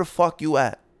 wherever the fuck you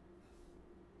at.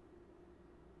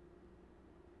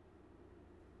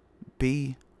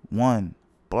 B1.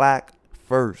 Black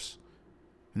first.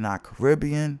 You're not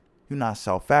Caribbean. You're not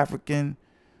South African.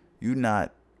 You're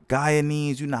not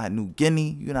Guyanese. You're not New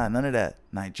Guinea. You're not none of that.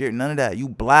 Nigeria, none of that. You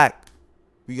black.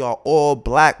 We are all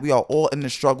black. We are all in the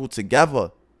struggle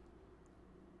together.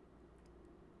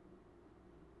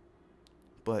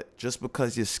 But just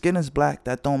because your skin is black,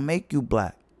 that don't make you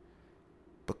black.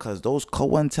 Because those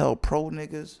COINTELPRO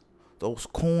niggas, those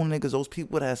coon niggas, those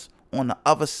people that's on the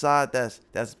other side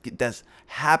that's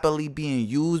happily being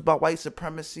used by white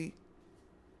supremacy.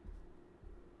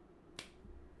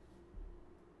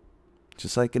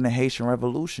 Just like in the Haitian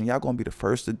Revolution, y'all gonna be the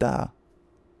first to die.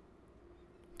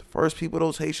 The first people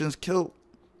those Haitians killed,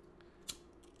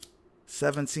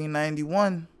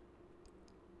 1791.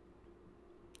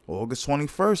 August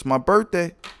 21st, my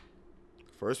birthday.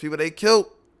 First people they killed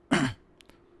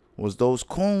was those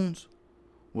coons,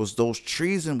 was those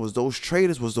treason, was those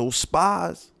traitors, was those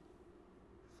spies,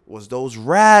 was those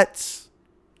rats.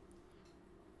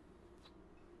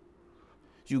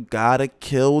 You gotta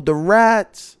kill the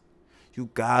rats. You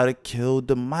gotta kill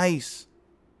the mice.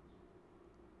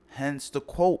 Hence the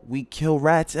quote, we kill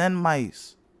rats and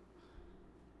mice.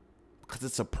 Because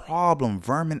it's a problem.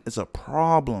 Vermin is a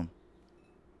problem.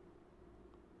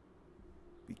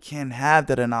 We can't have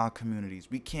that in our communities.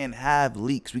 We can't have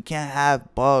leaks. We can't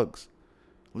have bugs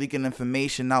leaking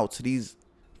information out to these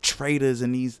traitors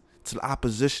and to the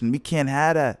opposition. We can't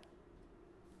have that.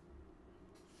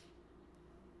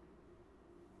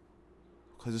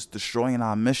 Because it's destroying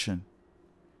our mission.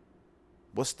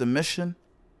 What's the mission?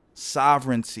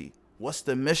 Sovereignty. What's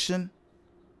the mission?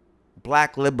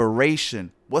 Black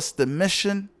liberation. What's the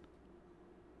mission?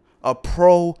 A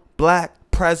pro-black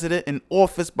president in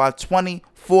office by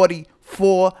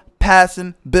 2044.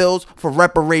 passing bills for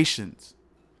reparations.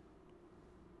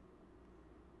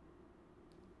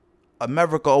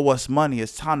 America owe us money.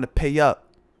 It's time to pay up.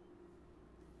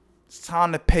 It's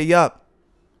time to pay up.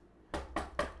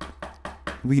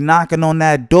 We knocking on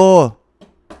that door.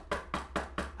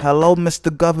 Hello,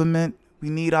 Mr. Government. We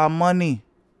need our money.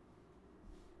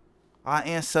 Our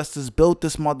ancestors built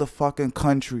this motherfucking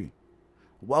country.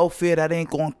 Welfare, that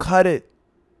ain't gonna cut it.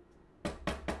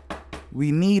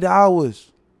 We need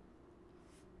ours.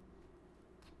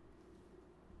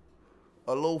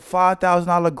 A little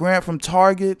 $5,000 grant from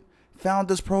Target found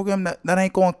this program that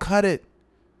ain't gonna cut it.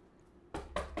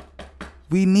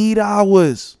 We need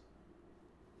ours.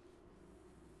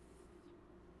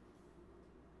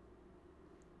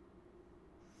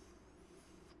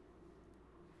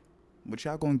 But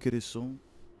y'all gonna get it soon.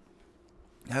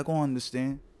 Y'all gonna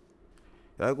understand.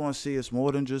 Y'all gonna see it's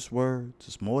more than just words.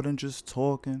 It's more than just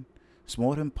talking. It's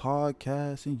more than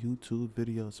podcasts and YouTube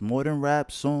videos. It's more than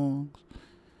rap songs.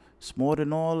 It's more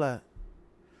than all that.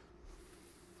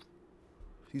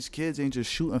 These kids ain't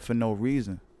just shooting for no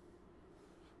reason.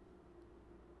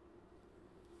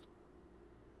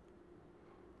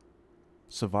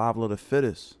 Survival of the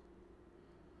fittest.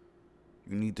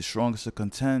 You need the strongest to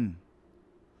contend.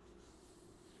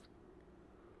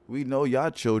 We know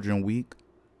y'all children weak.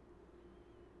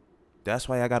 That's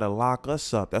why I gotta lock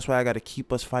us up. That's why I gotta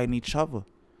keep us fighting each other.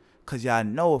 Cause y'all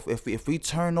know if we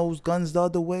turn those guns the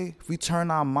other way, if we turn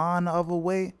our mind the other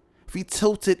way, if we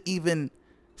tilt it even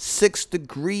 6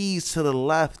 degrees to the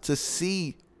left to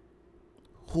see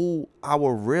who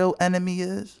our real enemy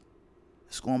is,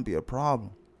 it's gonna be a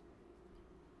problem.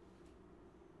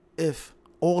 If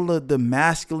all of the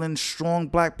masculine, strong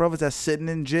black brothers that's sitting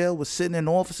in jail was sitting in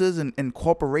offices and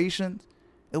corporations,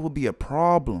 it would be a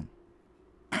problem.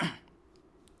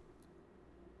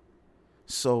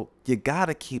 So you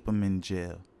gotta keep them in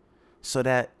jail so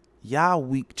that y'all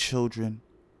weak children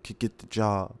could get the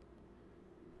job,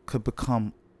 could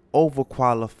become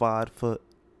overqualified for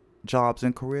jobs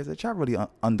and careers that y'all really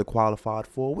underqualified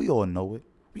for. We all know it.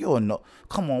 We all know.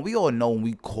 Come on, we all know when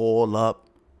we call up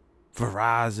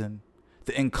Verizon,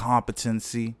 the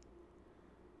incompetency,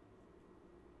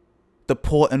 the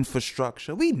poor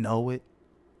infrastructure. We know it.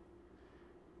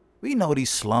 We know these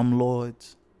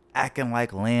slumlords acting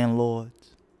like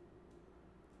landlords.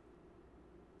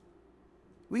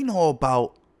 We know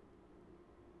about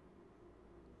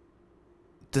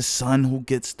the son who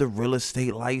gets the real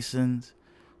estate license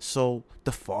so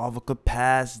the father could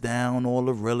pass down all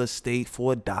the real estate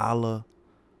for $1.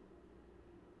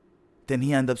 Then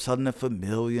he ended up selling it for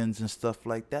millions and stuff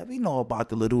like that. We know about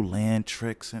the little land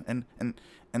tricks and the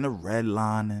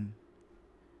redlining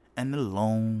and the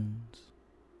loans,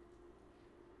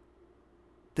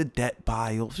 the debt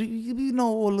bios. We know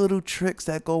all the little tricks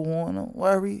that go on. Don't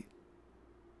worry.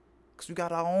 Because we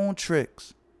got our own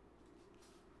tricks.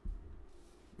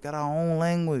 We got our own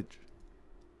language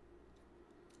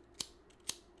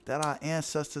that our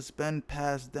ancestors been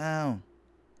passed down.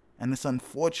 And it's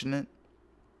unfortunate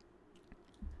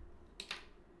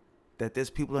that there's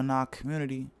people in our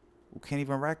community who can't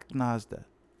even recognize that.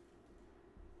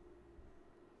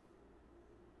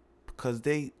 Because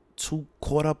they too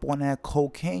caught up on that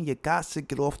cocaine. You got to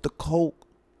get off the coke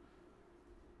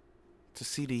to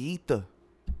see the ether.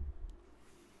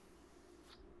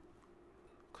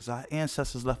 Because our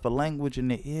ancestors left a language in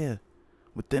the air,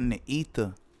 within the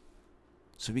ether,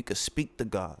 so we could speak to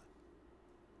God.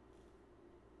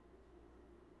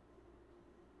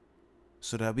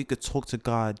 So that we could talk to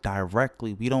God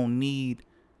directly. We don't need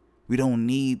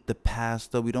the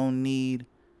pastor. We don't need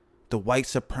the white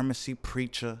supremacy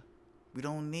preacher. We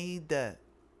don't need that.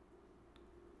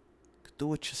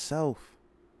 Do it yourself.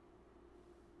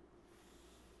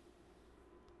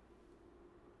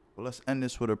 Well, let's end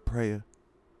this with a prayer.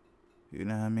 You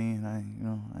know what I mean?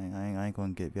 I ain't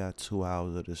gonna give y'all 2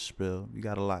 hours of this spill. We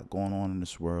got a lot going on in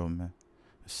this world, man.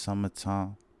 It's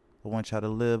summertime. I want y'all to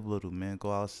live a little, man.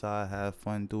 Go outside, have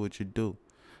fun, do what you do.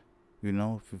 You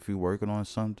know, if you're working on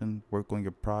something, work on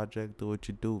your project, do what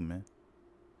you do, man.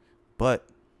 But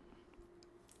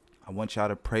I want y'all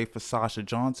to pray for SASHA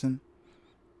Johnson.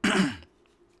 I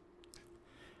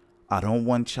don't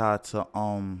want y'all to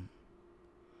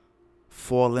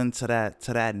fall into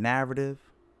that narrative,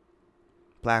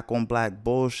 black on black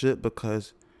bullshit,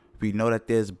 because we know that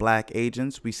there's black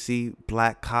agents. We see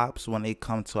black cops when they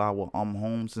come to our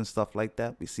homes and stuff like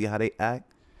that. We see how they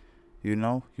act. You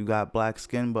know, you got black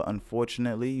skin, but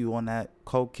unfortunately you on that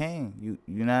cocaine.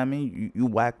 You know what I mean? You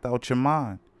whacked out your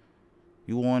mind.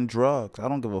 You on drugs. I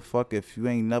don't give a fuck if you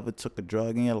ain't never took a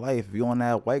drug in your life. If you on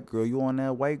that white girl, you on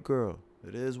that white girl.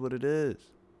 It is what it is.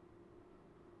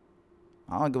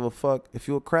 I don't give a fuck if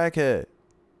you a crackhead.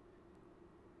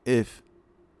 If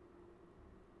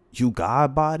you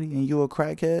God body and you a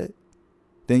crackhead,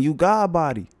 then you God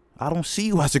body. I don't see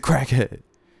you as a crackhead.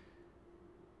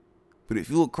 But if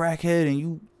you a crackhead and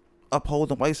you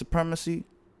upholding white supremacy,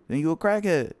 then you a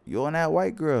crackhead. You on that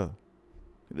white girl.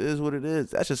 It is what it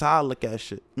is. That's just how I look at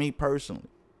shit. Me personally.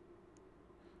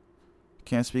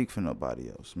 Can't speak for nobody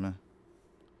else, man.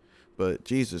 But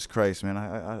Jesus Christ, man,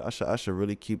 I should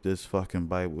really keep this fucking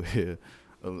Bible here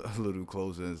a little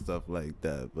closer and stuff like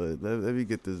that. But let me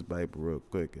get this Bible real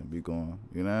quick and we going,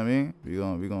 you know what I mean? We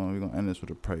gonna end this with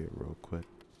a prayer real quick.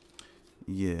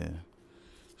 Yeah.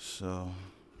 So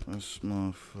let's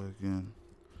motherfucking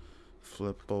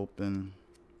flip open,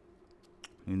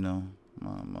 you know,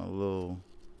 my little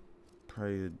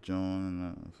prayer joint,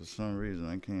 and for some reason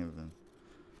I can't even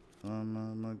find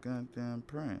my goddamn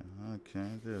praying.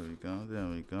 Okay, there we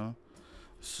go.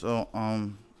 So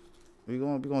we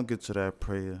gonna get to that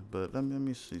prayer, but let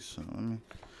me see something. Let me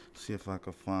see if I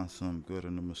can find something good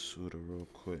in the Masuda real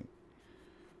quick.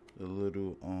 A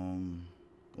little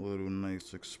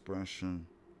nice expression.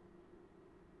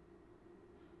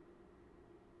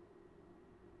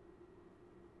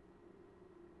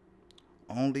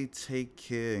 Only take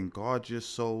care and guard your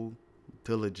soul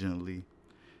diligently,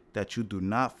 that you do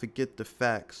not forget the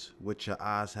facts which your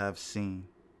eyes have seen.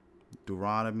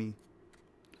 Deuteronomy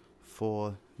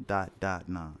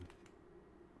 4:9.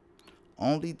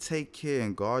 Only take care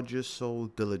and guard your soul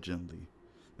diligently,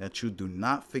 that you do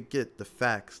not forget the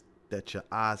facts that your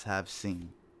eyes have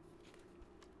seen.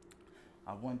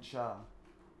 I want y'all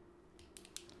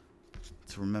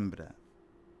to remember that.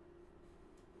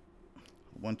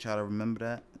 I want y'all to remember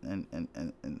that and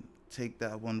take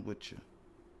that one with you.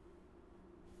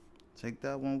 Take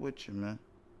that one with you, man.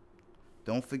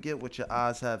 Don't forget what your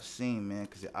eyes have seen, man,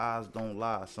 because your eyes don't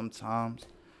lie. Sometimes,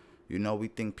 you know, we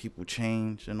think people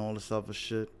change and all this other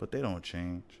shit, but they don't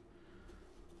change.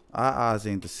 Our eyes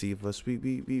ain't deceive us.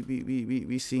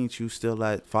 We seen you still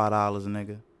at $5,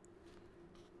 nigga.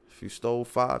 If you stole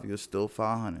 5, you're still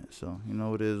 500. So, you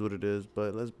know, it is what it is.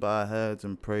 But let's bow our heads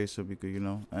and pray so we could, you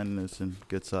know, end this and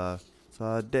get to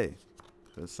our day.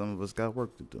 Because some of us got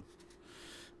work to do.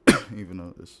 Even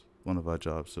though it's one of our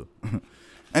jobs, so.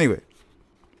 Anyway.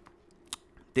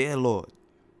 Dear Lord,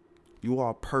 you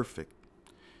are perfect.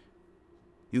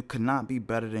 You cannot be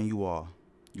better than you are.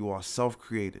 You are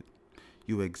self-created.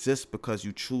 You exist because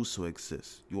you choose to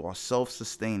exist. You are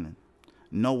self-sustaining.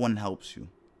 No one helps you.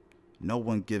 No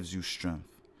one gives you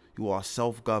strength. You are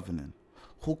self-governing.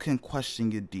 Who can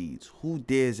question your deeds? Who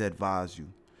dares advise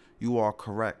you? You are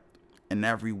correct in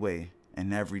every way,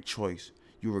 in every choice.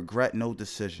 You regret no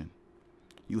decision.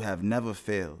 You have never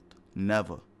failed.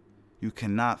 Never. You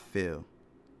cannot fail.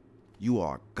 You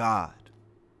are God.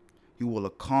 You will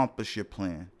accomplish your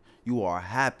plan. You are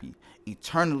happy,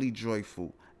 eternally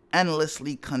joyful,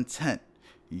 endlessly content.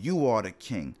 You are the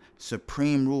king,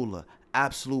 supreme ruler,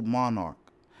 absolute monarch,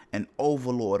 an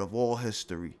overlord of all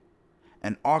history.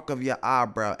 An arc of your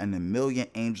eyebrow and 1,000,000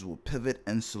 angels will pivot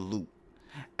and salute.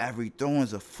 Every throne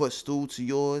is a footstool to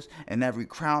yours, and every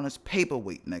crown is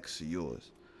paperweight next to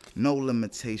yours. No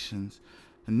limitations,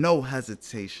 no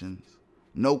hesitations,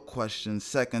 no questions,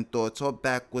 second thoughts, or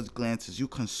backwards glances. You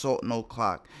consult no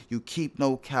clock. You keep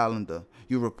no calendar.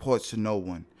 You report to no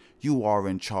one. You are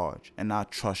in charge, and I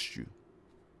trust you.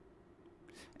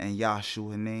 In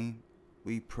Yahshua's name,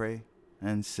 we pray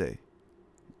and say,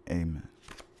 amen.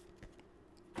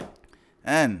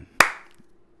 And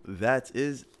that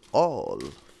is all,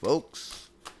 folks.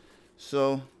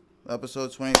 So,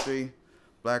 episode 23,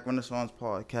 Black Renaissance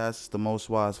Podcast, the most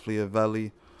wise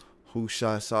Fleavelli, who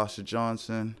shot SASHA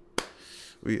Johnson.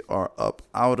 We are up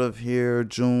out of here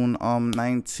June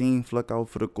 19th. Look out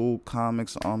for the Google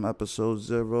Comics episode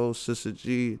 0. Sister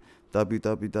G,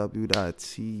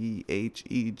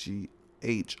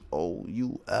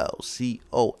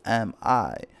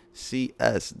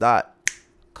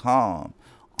 www.theghulcomics.com.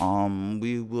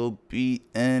 We will be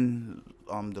in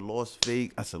the Las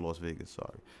Vegas. I said Las Vegas,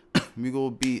 sorry. We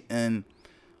will be in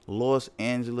Los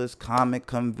Angeles Comic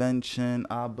Convention.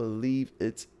 I believe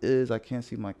it is. I can't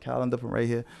see my calendar from right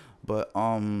here, but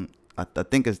I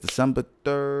think it's December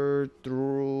 3rd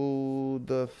through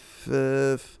the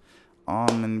 5th.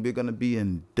 And we're gonna be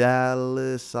in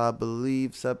Dallas, I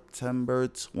believe, September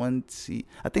 20.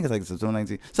 I think it's like September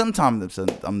 19. Sometime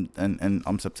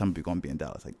in September we're gonna be in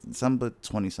Dallas, like December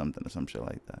 20 something or some shit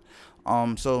like that.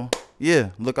 So yeah,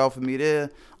 look out for me there.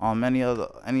 Any other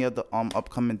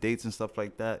upcoming dates and stuff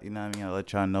like that. You know what I mean? I'll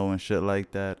let y'all know and shit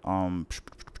like that.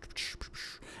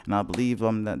 And I believe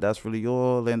that's really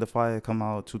all. Land of Fire come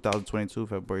out 2022,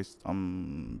 February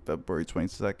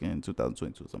 22nd,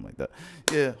 2022, something like that.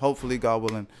 Yeah, hopefully, God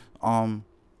willing.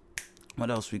 What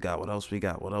else we got?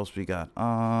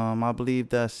 I believe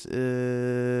that's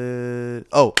it.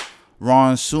 Oh,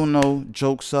 Ron Suno,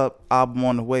 Jokes Up, album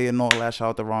on the way and all that. Shout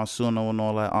out to Ron Suno and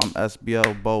all that.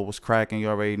 SBL, Bo was cracking, you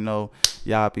already know.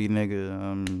 Yappy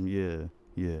nigga,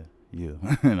 yeah.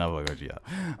 Nah, fuck with you.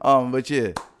 But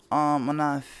yeah. And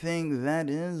I think that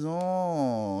is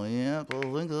all. Yeah, I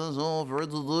think that's all for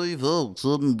today, folks.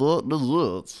 And that is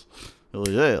it. Oh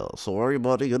yeah, so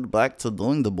everybody get back to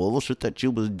doing the bullshit that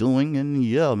you was doing, and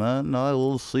yeah, man, I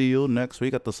will see you next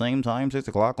week at the same time, 6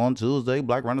 o'clock on Tuesday.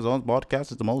 Black Renaissance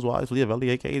Podcast is the most wisely of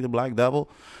Ellie, aka the Black Devil.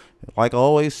 Like I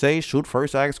always say, shoot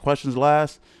first, ask questions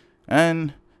last,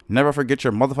 and never forget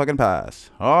your motherfucking past.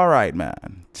 All right,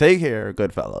 man, take care,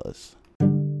 good fellas.